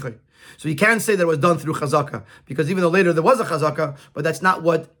for Yericho. So you can't say that it was done through chazaka, because even though later there was a chazaka, but that's not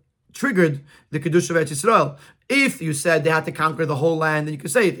what triggered the Kedusha of Eretz Yisrael. If you said they had to conquer the whole land, then you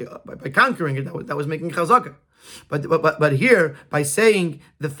could say it, by conquering it, that was making chazaka. But here, by saying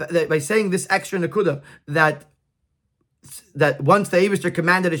this extra nakuda, that that once the Eibishter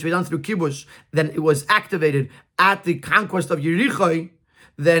commanded it should be done through kibush, then it was activated at the conquest of Yericho.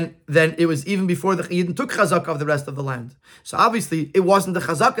 Then it was even before the Yidden took chazaka of the rest of the land. So obviously it wasn't the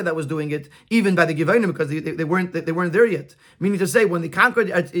chazaka that was doing it, even by the Givonim, because they weren't there yet. Meaning to say, when they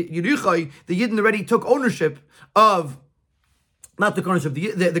conquered at Yericho, the Yidden already took ownership of, not the ownership,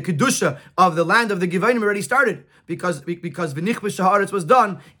 the kedusha of the land of the Givonim already started, because v'nichbes shaharetz was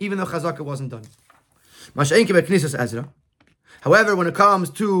done, even though chazaka wasn't done. However, when it comes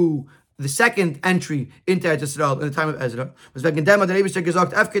to the second entry into Eretz Yisrael in the time of Ezra, was I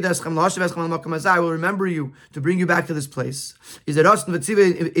will remember you to bring you back to this place. Is it us in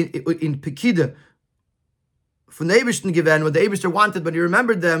Pekida from the Eibishter given what the Eibishter wanted, but he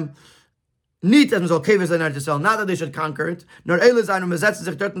remembered them. Not that they should conquer it, nor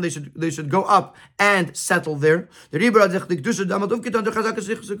they should go up and settle there. Therefore,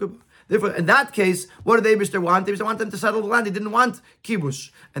 in that case, what did the Eibishter want? The Eibishter wanted them to settle the land. He didn't want kibush,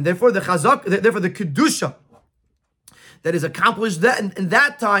 and therefore the kedusha that is accomplished in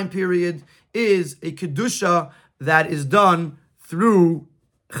that time period is a kedusha that is done through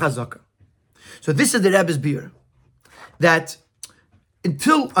chazaka. So this is the Rebbe's beer, that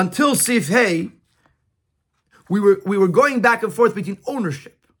until Sif Hey, we were going back and forth between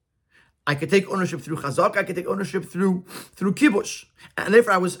ownership. I could take ownership through chazaka, I could take ownership through kibush, and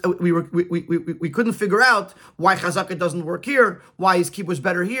therefore we couldn't figure out why chazaka doesn't work here, why is kibush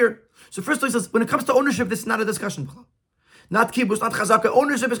better here. So first of all, he says, when it comes to ownership, this is not a discussion. Not kibush, not chazaka.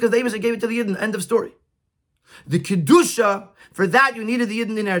 Ownership is because the Eibishter gave it to the Yidden. End of story. The kedusha, for that you needed the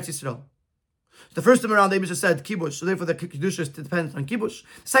Yidden in Eretz Yisrael. The first time around, the Eibishter said kibush, so therefore the kedusha is dependent on kibush.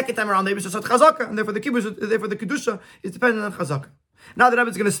 Second time around, the Eibishter said chazaka, and therefore the kedusha is dependent on chazaka. Now the Rebbe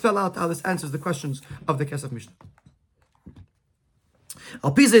is going to spell out how this answers the questions of the Kesef Mishnah.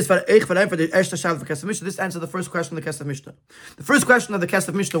 This answers the first question of the Kesef Mishnah. The first question of the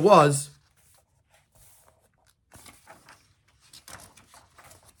Kesef Mishnah was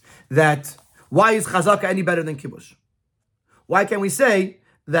that why is chazaka any better than kibush? Why can we say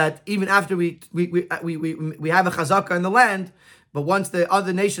that even after we have a chazaka in the land, but once the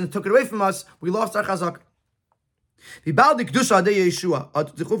other nation took it away from us, we lost our chazaka? Since the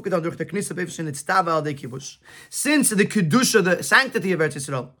kedusha, the sanctity of Eretz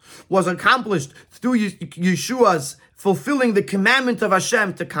Yisrael, was accomplished through Yeshua's fulfilling the commandment of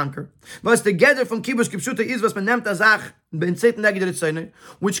Hashem to conquer, was together from kibush kipshuta is was menemt azach ben tzeit neged ritzonai,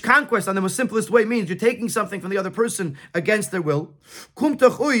 which conquest on the most simplest way means you're taking something from the other person against their will. Kum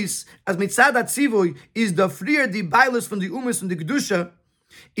tochuis as mitzad atzivoy is the frier di bailus from the umas from the kedusha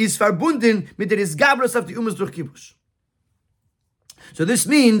is verbunden mit der isgabros of the umas durch kibush. So this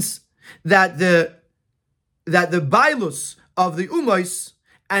means that the bailus of the umas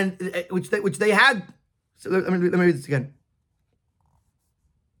and which they had. So let me read this again.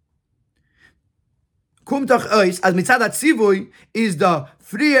 Kumtach ois as mitzad atzivoy is the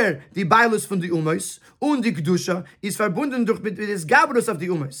frier die bailus von die umas und die kedusha is verbunden durch mit des gabrus of the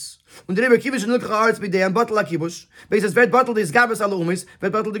umas. Und der Rebbe kibush nur gearts mit dem batel kibush, weil es wird batel des gabrus alle umas,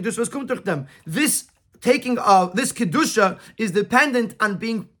 wird batel die kedusha was kommt durch them. This taking of this kedusha is dependent on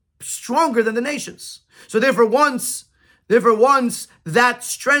being stronger than the nations. So therefore once that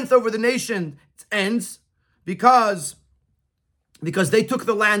strength over the nation ends, because they took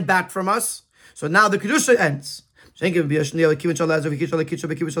the land back from us, so now the kedusha ends. Is the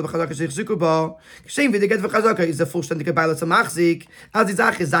vollständige Beiles am Achzik, als die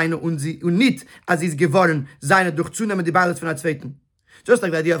Sache seine und nicht, als sie es geworden, seine durch Zunahme die Beiles von der Zweiten. Just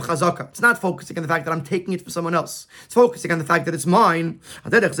like the idea of chazaka. It's not focusing on the fact that I'm taking it for someone else. It's focusing on the fact that it's mine.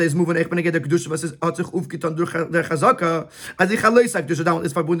 Derech says, moving ich bin der Kedusha, was hat sich aufgetan durch der chazaka. Als ich allein sage, Kedusha damals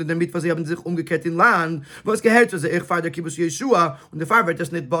ist verbunden damit, was sie haben sich umgekehrt in Land, was gehört zu sich, ich fahre der Kibbutz Yeshua, und der Fahrer wird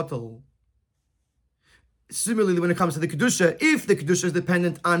das nicht bottle. Similarly, when it comes to the Kedusha, if the Kedusha is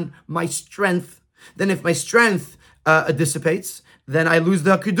dependent on my strength, then if my strength dissipates, then I lose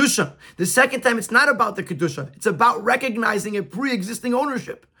the Kedusha. The second time, it's not about the Kedusha. It's about recognizing a pre-existing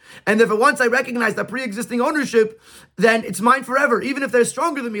ownership. And if once I recognize that pre-existing ownership, then it's mine forever. Even if they're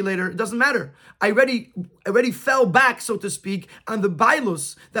stronger than me later, it doesn't matter. I already fell back, so to speak, on the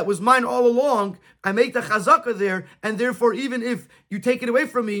bailus that was mine all along. I make the chazaka there, and therefore, even if you take it away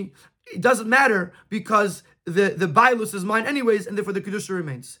from me, it doesn't matter, because the bailus is mine anyways, and therefore the kedusha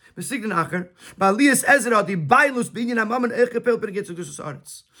remains. When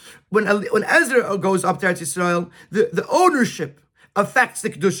Ezra goes up to Eretz Yisrael, the ownership affects the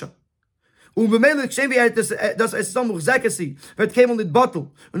kedusha. Bemele geschehen wie das es so muchzekesi, wird kemal nit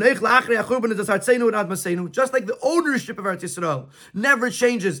bottle. Und ich lachre achurban das Artsenu und Admasenu. Just like the ownership of Eretz Yisrael never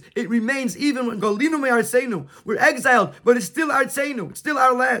changes. It remains even when Golinu me Artsenu. We're exiled, but it's still Artsenu. It's still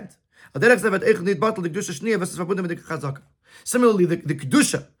our land. Similarly, the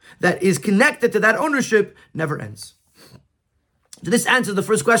Kedusha that is connected to that ownership never ends. So this answers the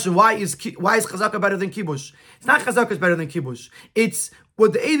first question: Why is Chazaka better than Kibush? It's not Chazaka is better than Kibush. It's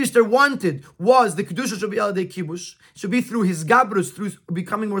what the Eivishter wanted was the Kedusha should be Eladei Kibush, should be through his Gabrus, through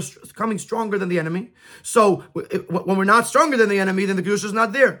becoming stronger than the enemy. So when we're not stronger than the enemy, then the Kedusha is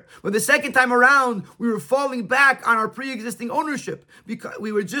not there. But the second time around, we were falling back on our pre-existing ownership because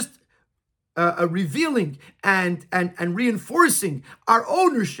we were just revealing and reinforcing our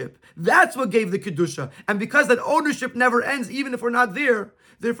ownership. That's what gave the Kedusha. And because that ownership never ends, even if we're not there,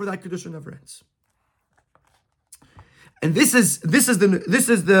 therefore that Kedusha never ends. And this is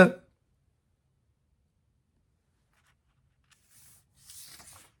the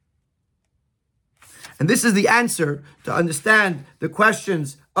answer to understand the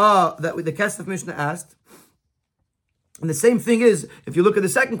questions that the Kesef Mishnah asked. And the same thing is, if you look at the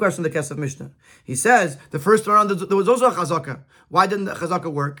second question of the Kesef Mishnah, he says the first round there was also a chazaka. Why didn't the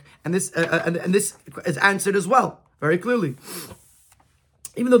chazaka work? And this is answered as well very clearly.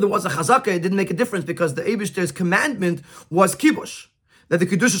 Even though there was a chazaka, it didn't make a difference because the Eibishter's commandment was kibush, that the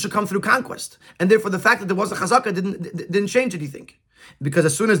kedusha should come through conquest, and therefore the fact that there was a chazaka didn't change anything, because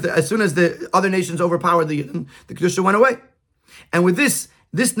as soon as the other nations overpowered the Yidden, the kedusha went away. And with this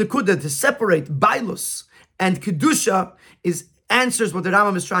nekuda to separate bailus and Kedusha answers what the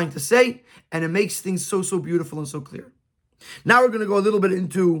Rambam is trying to say, and it makes things so beautiful and so clear. Now we're going to go a little bit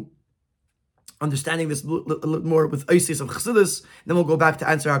into understanding this a little more with Isis of Chassidus, then we'll go back to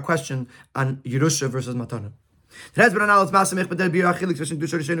answer our question on Yerusha versus Matana.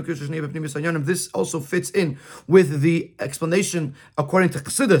 This also fits in with the explanation according to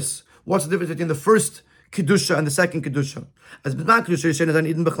Chassidus. What's the difference between the first Kedusha and the second Kedusha?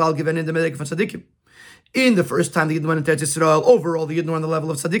 In the first time the Yidden went into Eretz Yisrael, overall the Yidden were on the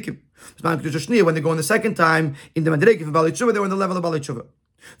level of Tzadikim. When they go in the second time, in the Madrege of Balei Tshuva, they were on the level of Balei Tshuva.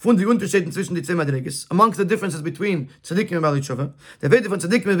 Amongst the differences between Tzadikim and Balei Tshuva, the Veda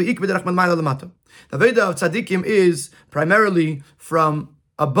of Tzadikim is primarily from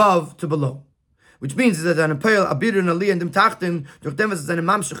above to below. Which means that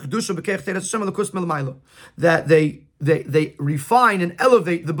they refine and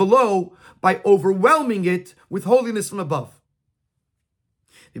elevate the below by overwhelming it with holiness from above.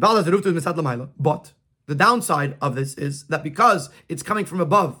 But the downside of this is that because it's coming from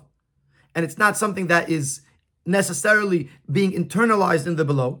above, and it's not something that is necessarily being internalized in the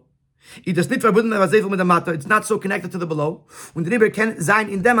below, it's not so connected to the below, and therefore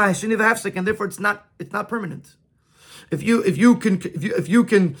it's not permanent. If you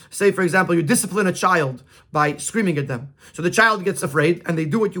can say, for example, you discipline a child by screaming at them, so the child gets afraid and they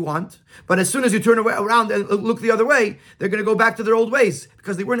do what you want, but as soon as you turn around and look the other way, they're going to go back to their old ways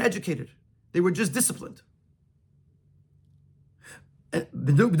because they weren't educated. They were just disciplined.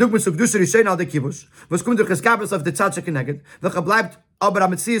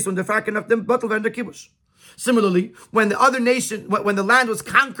 Similarly, when the land was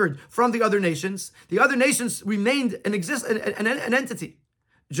conquered from the other nations remained an entity.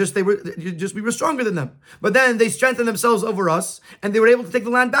 We were stronger than them. But then they strengthened themselves over us, and they were able to take the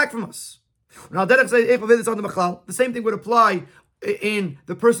land back from us. Now, the same thing would apply in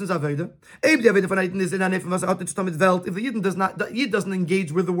the person's Aveda. If the Yid doesn't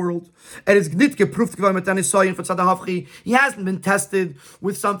engage with the world, and it's he hasn't been tested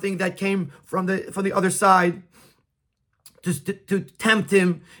with something that came from the other side to tempt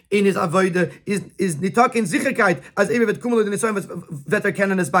him in his Aveda, is nitakin Sicherheit, as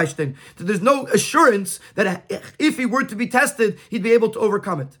there's no assurance that if he were to be tested, he'd be able to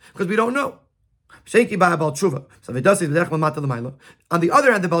overcome it, because we don't know. On the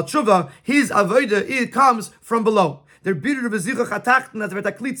other hand, the Baal Tshuva, his avodah, it comes from below.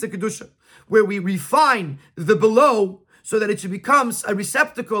 Where we refine the below so that it should become a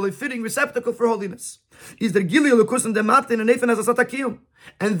receptacle, a fitting receptacle for holiness.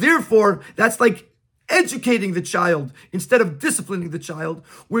 And therefore, that's like educating the child instead of disciplining the child,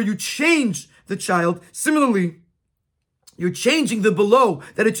 where you change the child. Similarly, you're changing the below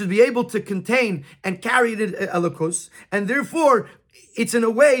that it should be able to contain and carry it in elokus, and therefore it's in a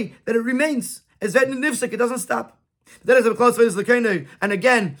way that it remains as vet nifsek, it doesn't stop. And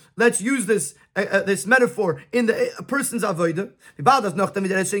again, let's use this this metaphor in the a person's avodah.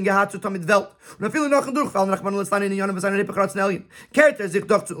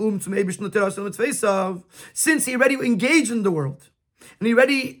 Since he already engaged in the world and he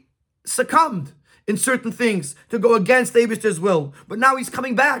already succumbed in certain things to go against the Eibishter's will, but now he's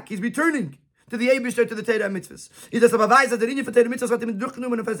coming back, he's returning to the Eibishter, to the Torah mitzvahs. Is das aber weiß, dass der Linie von Torah mitzvahs hat ihm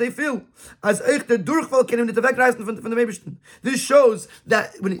durchgenommen und sehr viel, als euch der Durchfall kann ihm nicht wegreißen von dem Eibishter. This shows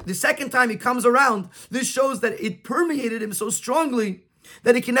that when the second time he comes around, this shows that it permeated him so strongly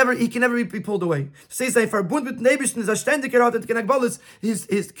that he can never be pulled away. Says sein Verbund mit dem Eibishter ist ständig geraten,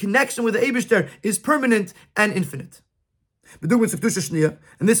 his connection with the Eibishter is permanent and infinite. And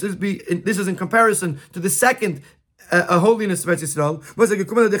this is in comparison to the second holiness of Yisrael. That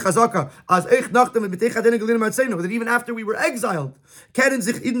even after we were exiled,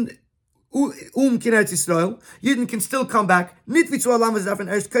 Yidden can still come back. They went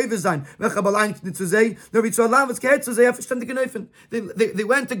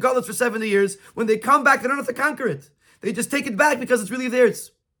to Galus for 70 years. When they come back, they don't have to conquer it. They just take it back because it's really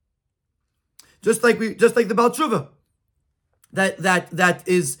theirs. Just like the Baal Tshuva. That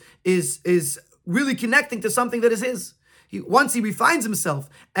is really connecting to something that is his. Once he refines himself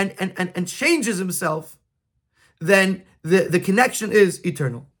and changes himself, then the connection is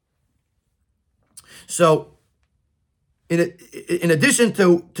eternal. So, in addition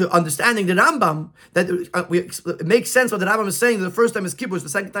to understanding the Rambam, that it makes sense what the Rambam is saying. The first time is kibbutz, the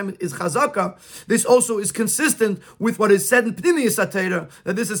second time is chazaka. This also is consistent with what is said in Pnimiyus HaTorah,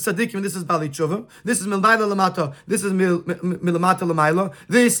 that this is tzaddikim, this is bali tshuva, this is milmayla lamata, this is milamata lamayla,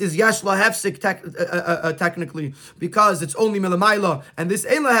 this is yashla hefsik technically because it's only milamayla, and this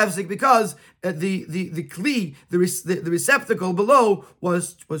ein la hefsik because the kli, the receptacle below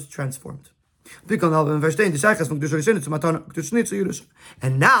was transformed. And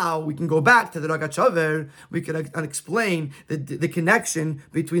now we can go back to the Ragat Shaver. We can explain the connection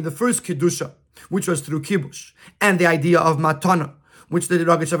between the first Kedusha, which was through Kibush, and the idea of Matana, which the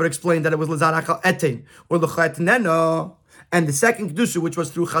Ragat Shaver explained that it was Lazarachal Etein, or L'chatnena, and the second Kedusha, which was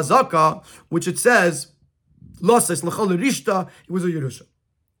through Chazaka, which it says, Losses L'chol Rishta, it was a Yerusha.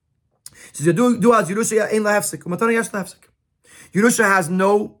 So you as Yerusha Ein Lahefsik, Matana Yash Lahefsik. Yerusha has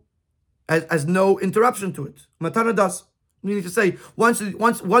no interruption to it. Matana does. Meaning to say, once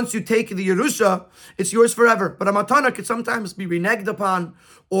you take the Yerusha, it's yours forever. But a Matana could sometimes be reneged upon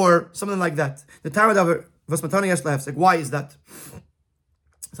or something like that. The Talmud of was Matana Yesh Lahefsek. Why is that?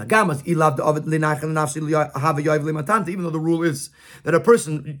 Even though the rule is that a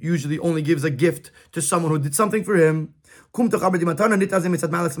person usually only gives a gift to someone who did something for him.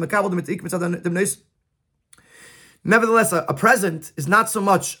 Nevertheless, a present is not so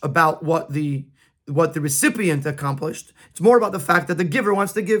much about what the recipient accomplished. It's more about the fact that the giver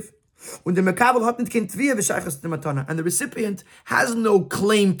wants to give. And the recipient has no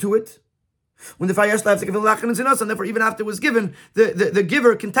claim to it. And therefore, even after it was given, the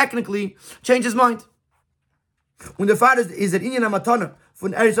giver can technically change his mind. And therefore, Matana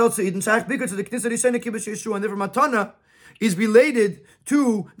is related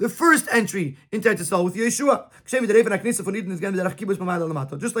to the first entry into Eretz Yisrael with Yeshua.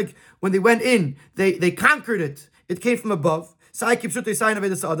 Just like when they went in, they conquered it. It came from above.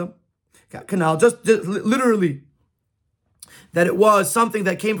 Canal, just literally, that it was something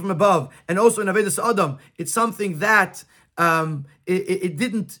that came from above. And also in Avedis Adam, it's something that it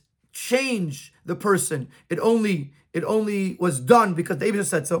didn't change the person. It only was done because the Eibusha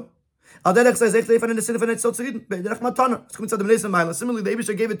said so. Similarly, the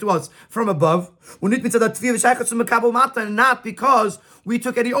Eibusha gave it to us from above, and not because we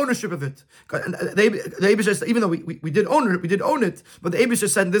took any ownership of it. The Eibusha, even though we did own it, but the Eibusha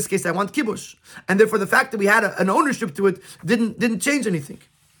said in this case, I want kibush, and therefore the fact that we had an ownership to it didn't change anything.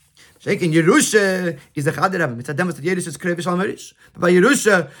 In Yerusha is the Chaderab. But by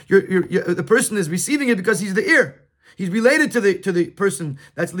Yerusha, the person is receiving it because he's the heir. He's related to the person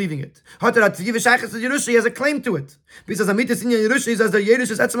that's leaving it. He has a claim to it. Because Amitis in Yerusha is as the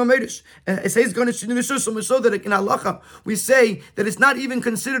Yerush is Etzem HaMeirish. It says going to so that in halacha we say that it's not even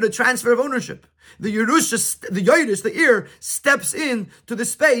considered a transfer of ownership. The Yerusha, the Yerush, the heir, steps in to the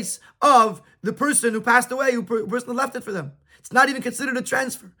space of the person who passed away, who person left it for them. It's not even considered a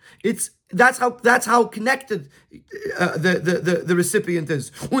transfer. That's how connected the recipient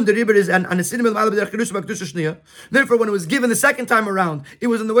is. Therefore, when it was given the second time around, it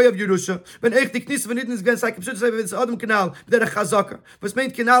was in the way of Yerusha.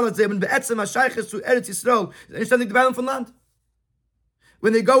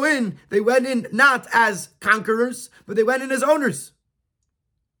 when they go in, they went in not as conquerors, but they went in as owners,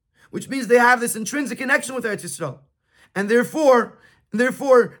 which means they have this intrinsic connection with Eretz Yisrael, and therefore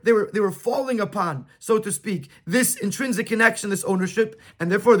they were falling upon, so to speak, this intrinsic connection, this ownership, and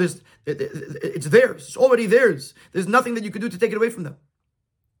therefore it's theirs. It's already theirs. There's nothing that you could do to take it away from them,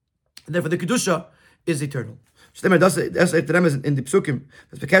 and therefore the kedusha is eternal. Stimmt, das in die Psukim.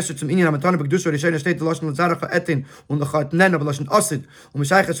 Das bekeshet zum Inyan Matana Kedusha, die schöne steht der Lashon Zarach etin und der hat nen aber Lashon Asid und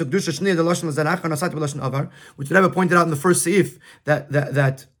Mishayach zu Kedusha shni der Lashon Zarach und Asat Lashon Avar, which the Rebbe pointed out in the first seif that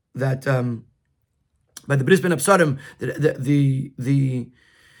by the Bris Ben Absadim,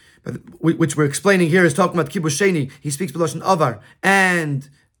 which we're explaining here is talking about Kibbutz Sheni. He speaks B'Lashon Avar, and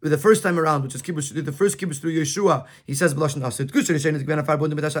the first time around, which is Kibbutz, the first Kibbutz through Yeshua, he says B'Lashon Asid. Kedusha Sheni is gewähnt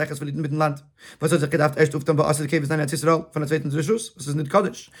verbunden mit der Sheiches verlitten mit dem Land. Was hat sich gedacht? Erst auf dem Ba'asid Kevis Nein Yisrael von der zweiten Rishus. Das ist nicht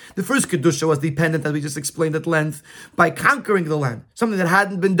Kaddish. The first Kedusha was dependent, as we just explained at length, by conquering the land, something that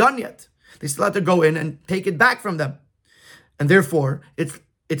hadn't been done yet. They still had to go in and take it back from them, and therefore it's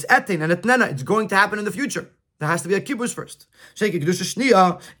etin and etnena. It's going to happen in the future. There has to be a kibbutz first. Sheikh Kedusha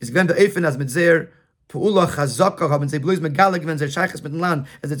Shnia is gewähnt be'efen as mit zer Pu'ula Chazaka haben sie bloß megalig wenn sie Sheiches mit dem Land,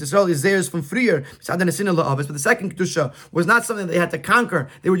 as the Israel is theirs from freer. But the second Kedusha was not something they had to conquer.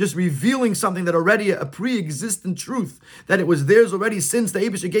 They were just revealing something that already a pre-existent truth, that it was theirs already since the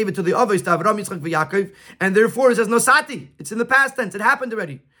Abisha gave it to the Avos, to Avraham, Yitzchak, Yaakov, and therefore it says Nosati. It's in the past tense. It happened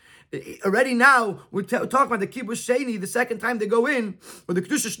already. Already now, we're talking about the Kibbutz Sheni, the second time they go in, or the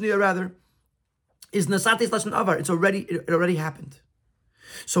Kedusha Shnia rather, is Nasati Lashon Avar. It already happened.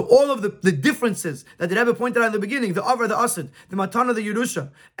 So all of the differences that the Rebbe pointed out in the beginning, the Avar, the Asad, the Matana, the Yerusha,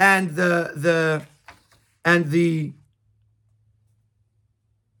 and the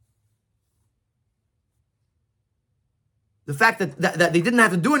fact that they didn't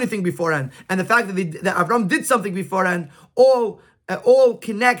have to do anything beforehand, and the fact that Avram did something beforehand, all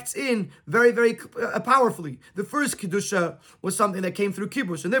connects in very, very powerfully. The first Kedusha was something that came through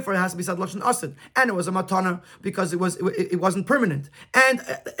Kibbutz, and therefore it has to be Sad Lashon Asad. And it was a Matana because it wasn't permanent. And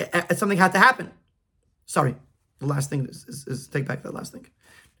something had to happen. Sorry, the last thing is take back that last thing.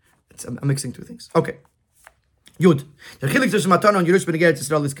 I'm mixing two things. Okay. Yud. The Chelek zwischen Matana and Yerush B'Negeret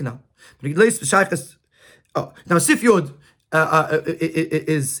Yisrael is Canal. Now Sif Yud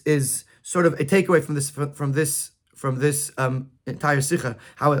is sort of a takeaway from this entire Sikha,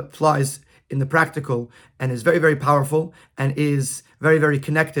 how it applies in the practical, and is very, very powerful, and is very, very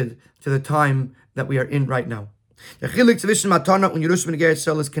connected to the time that we are in right now. Der Chelek zwischen Matana und Yerush B'Negeret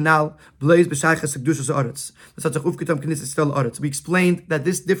Yisrael is Canal, Blaze B'Shayches Kedusha Haaretz. Das hat sich aufgetan Knesset Yisrael Haaretz. We explained that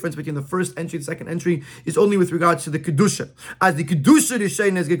this difference between the first entry and the second entry is only with regards to the Kedusha. As the Kedusha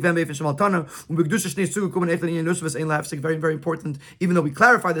Rishayna is gegeben bei Efesh Matana, und bei Kedusha Shnei zugekommen echt in Yerush was ein Lafsik. Very, very important, even though we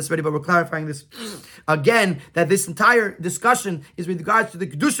clarified this already, but we're clarifying this again, that this entire discussion is with regards to the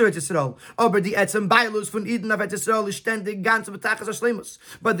Kedusha of Yisrael. Aber die Etzem Bailus von Eden of Yisrael is ständig ganz betachas Ashlemus.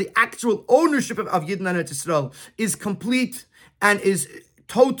 But the actual ownership of Yidden and Yisrael is complete and is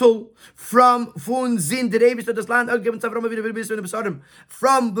total from von Zin der Eibishter das Land gegeben zu Avraham Avinu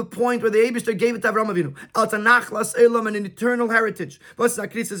from the point where the Eibishter gave it to Avraham Avinu als a nachlas elam and an eternal heritage. Was a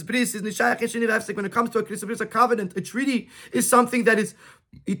krisis bris is nishayach sheni when it comes to a krisis bris, a covenant, a treaty is something that is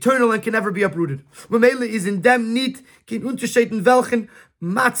eternal and can never be uprooted. Memele is in dem nicht kein Unterschied in welchen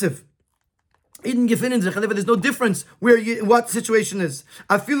matzev Eden gefinden sich, and there's no difference what the situation is.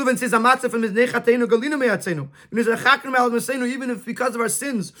 I feel when it says amatze from his nechatenu galinu meyatzenu. Even if because of our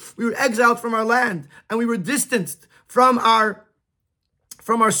sins we were exiled from our land and we were distanced from our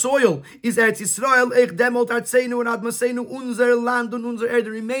soil, is Eretz Yisrael ech demot artzenu and admasenu unser land und unser Erde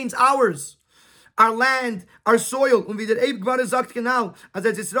remains ours. Our land, our soil, and wie der Eib Gmara sagt genau, as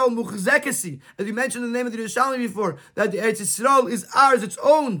Eretz Yisrael muchzekesi, as we mentioned in the name of the Yerushalmi before, that the Eretz Yisrael is ours, it's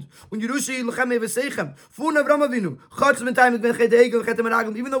owned. Und Yerusha Yilchem Evesechem, Fun Avram Avinu, Chotz B'Tayim Ben Chet Egel Chet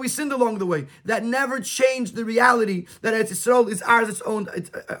Meraglim, even though we sinned along the way, that never changed the reality that Eretz Yisrael is ours, it's owned,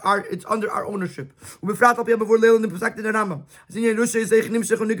 it's under our ownership. Und befragt ob bevor Leil in the Pesach in der Rambam. As in Yerusha is Eich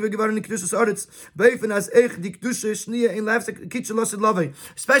Nimshech und Nikve geworden in Kedusha Aretz, Beifen as Eich die Kedusha Shnia in Lefsek Kitchen Losid Love,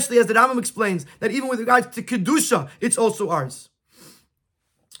 especially as the Rambam explains that even with regards to Kedusha, it's also ours.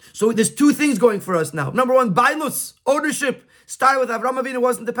 So there's two things going for us now. Number one, Bailus, ownership, started with Avraham Avinu,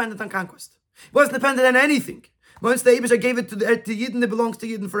 wasn't dependent on conquest. It wasn't dependent on anything. Once the Abisha gave it to Yidden, it belongs to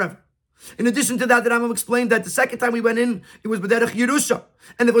Yidden forever. In addition to that, the Rambam explained that the second time we went in, it was B'derech Yerusha.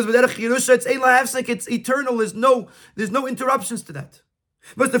 And if it was B'derech Yerusha, it's Ein Lahefsek, it's eternal, there's no interruptions to that.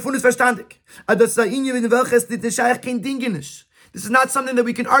 Was der Fund ist verstandig. This is not something that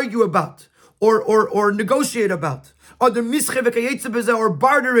we can argue about or negotiate about. or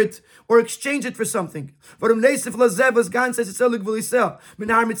barter it, or exchange it for something. It in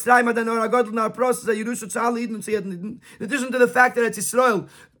addition to the fact that it's Israel,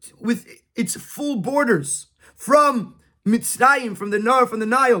 with its full borders, from Mitzrayim, from the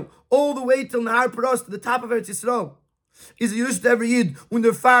Nile, all the way till Nahar Paros, to the top of Eretz Yisrael, is used to every Yid. When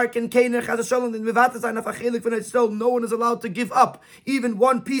the Fark and Keiner Chas Shalom and Mevatas and Afachelik from Eretz Yisrael, no one is allowed to give up even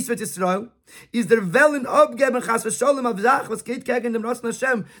one piece of Yisrael. Is there Wellen abgeben Chas Shalom Avzach was geht gegen dem Ratzon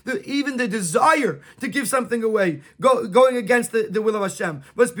Hashem? Even the desire to give something away, going against the will of Hashem.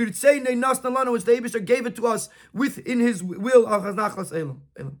 Was Birtzei Nei Nas Nalana, which the Eibusher gave it to us within His will.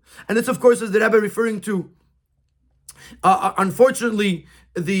 And this, of course, is the Rebbe referring to. Unfortunately,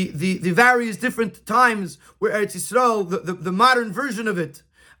 the various different times where Eretz Yisrael, the modern version of it,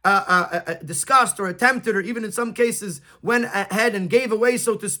 discussed or attempted, or even in some cases went ahead and gave away,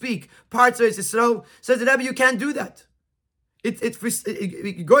 so to speak, parts of Eretz Yisrael, says that Rebbe, you can't do that. It's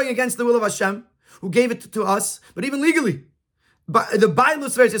going against the will of Hashem, who gave it to us, but even legally. But the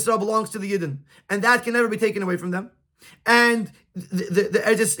Bailus of Eretz Yisrael belongs to the Yidden, and that can never be taken away from them. And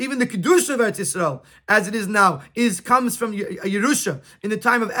even the Kedusha of Eretz Yisrael, as it is now, comes from Yerusha in the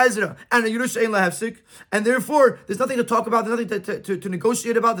time of Ezra, and a Yerusha ein lahefsik, and therefore there's nothing to talk about, there's nothing to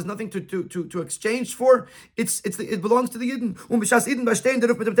negotiate about, there's nothing to exchange for. It belongs to the Yidden.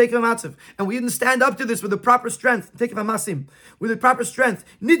 And we didn't stand up to this with the proper strength. With the proper strength.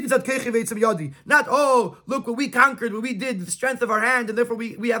 Not, oh, look what we conquered, what we did, the strength of our hand, and therefore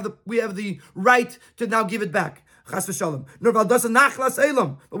we have the right to now give it back. Chas v'shalom.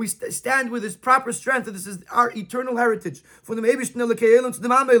 But we stand with this proper strength, and this is our eternal heritage. From the Eibishter to the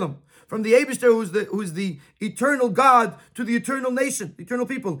Ma'amelam. From the Eibishter, who's the eternal God, to the eternal nation, the eternal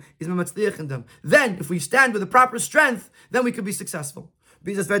people, is mematzliach in them. Then, if we stand with the proper strength, then we could be successful.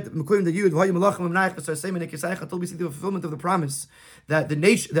 Until we see the fulfillment of the promise that the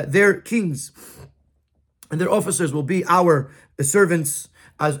nation, that their kings and their officers will be our servants,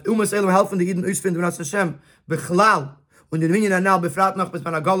 as Umas Elam help from the Eden Usfin Dunas Hashem Bechlal, when the Minyan and now Befrat noch bis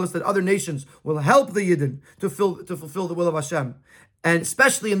Managalos, that other nations will help the Yidden to fulfill the will of Hashem, and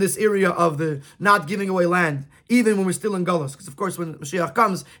especially in this area of the not giving away land, even when we're still in Galus, because of course when Mashiach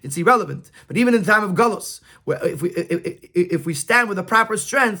comes, it's irrelevant. But even in the time of Galus, if we stand with the proper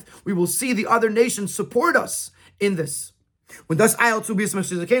strength, we will see the other nations support us in this. When das Eil zu bis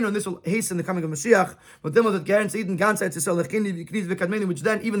Mashiach, and this will hasten the coming of Mashiach, but then that guaranteed in Ganze Yisrael, which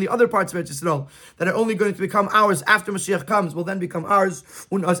then even the other parts of Yisrael that are only going to become ours after Mashiach comes will then become ours.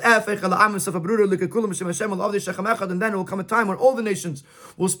 And then will come a time when all the nations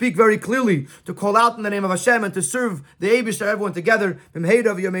will speak very clearly to call out in the name of Hashem and to serve the Eibishter, everyone together,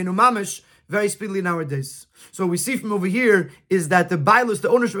 very speedily nowadays. So what we see from over here is that the Bailus, the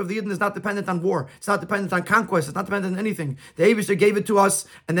ownership of the Yidden, is not dependent on war. It's not dependent on conquest. It's not dependent on anything. The Eibishter gave it to us,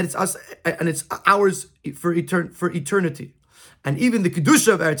 and then it's us, and it's ours for eternity. And even the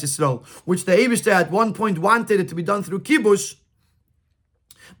Kedusha of Eretz Yisrael, which the Eibishter at one point wanted it to be done through Kibush,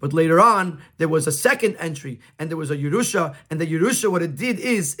 but later on, there was a second entry, and there was a Yerusha, and the Yerusha, what it did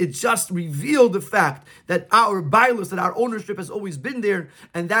is, it just revealed the fact that our Bailus, that our ownership has always been there,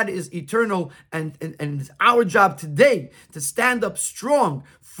 and that is eternal, and it's our job today to stand up strong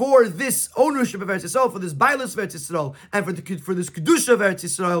for this ownership of Eretz Yisrael, for this Bailus of Eretz Yisrael, and for this Kedusha of Eretz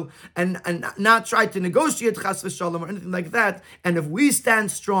Yisrael, and not try to negotiate Chas v'Shalom or anything like that. And if we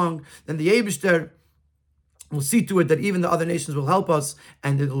stand strong, then the Eibishter we'll see to it that even the other nations will help us,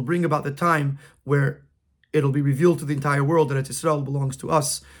 and it will bring about the time where it'll be revealed to the entire world that Eretz Yisrael belongs to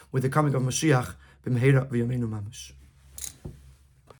us with the coming of Mashiach b'meheira v'yameinu mamash.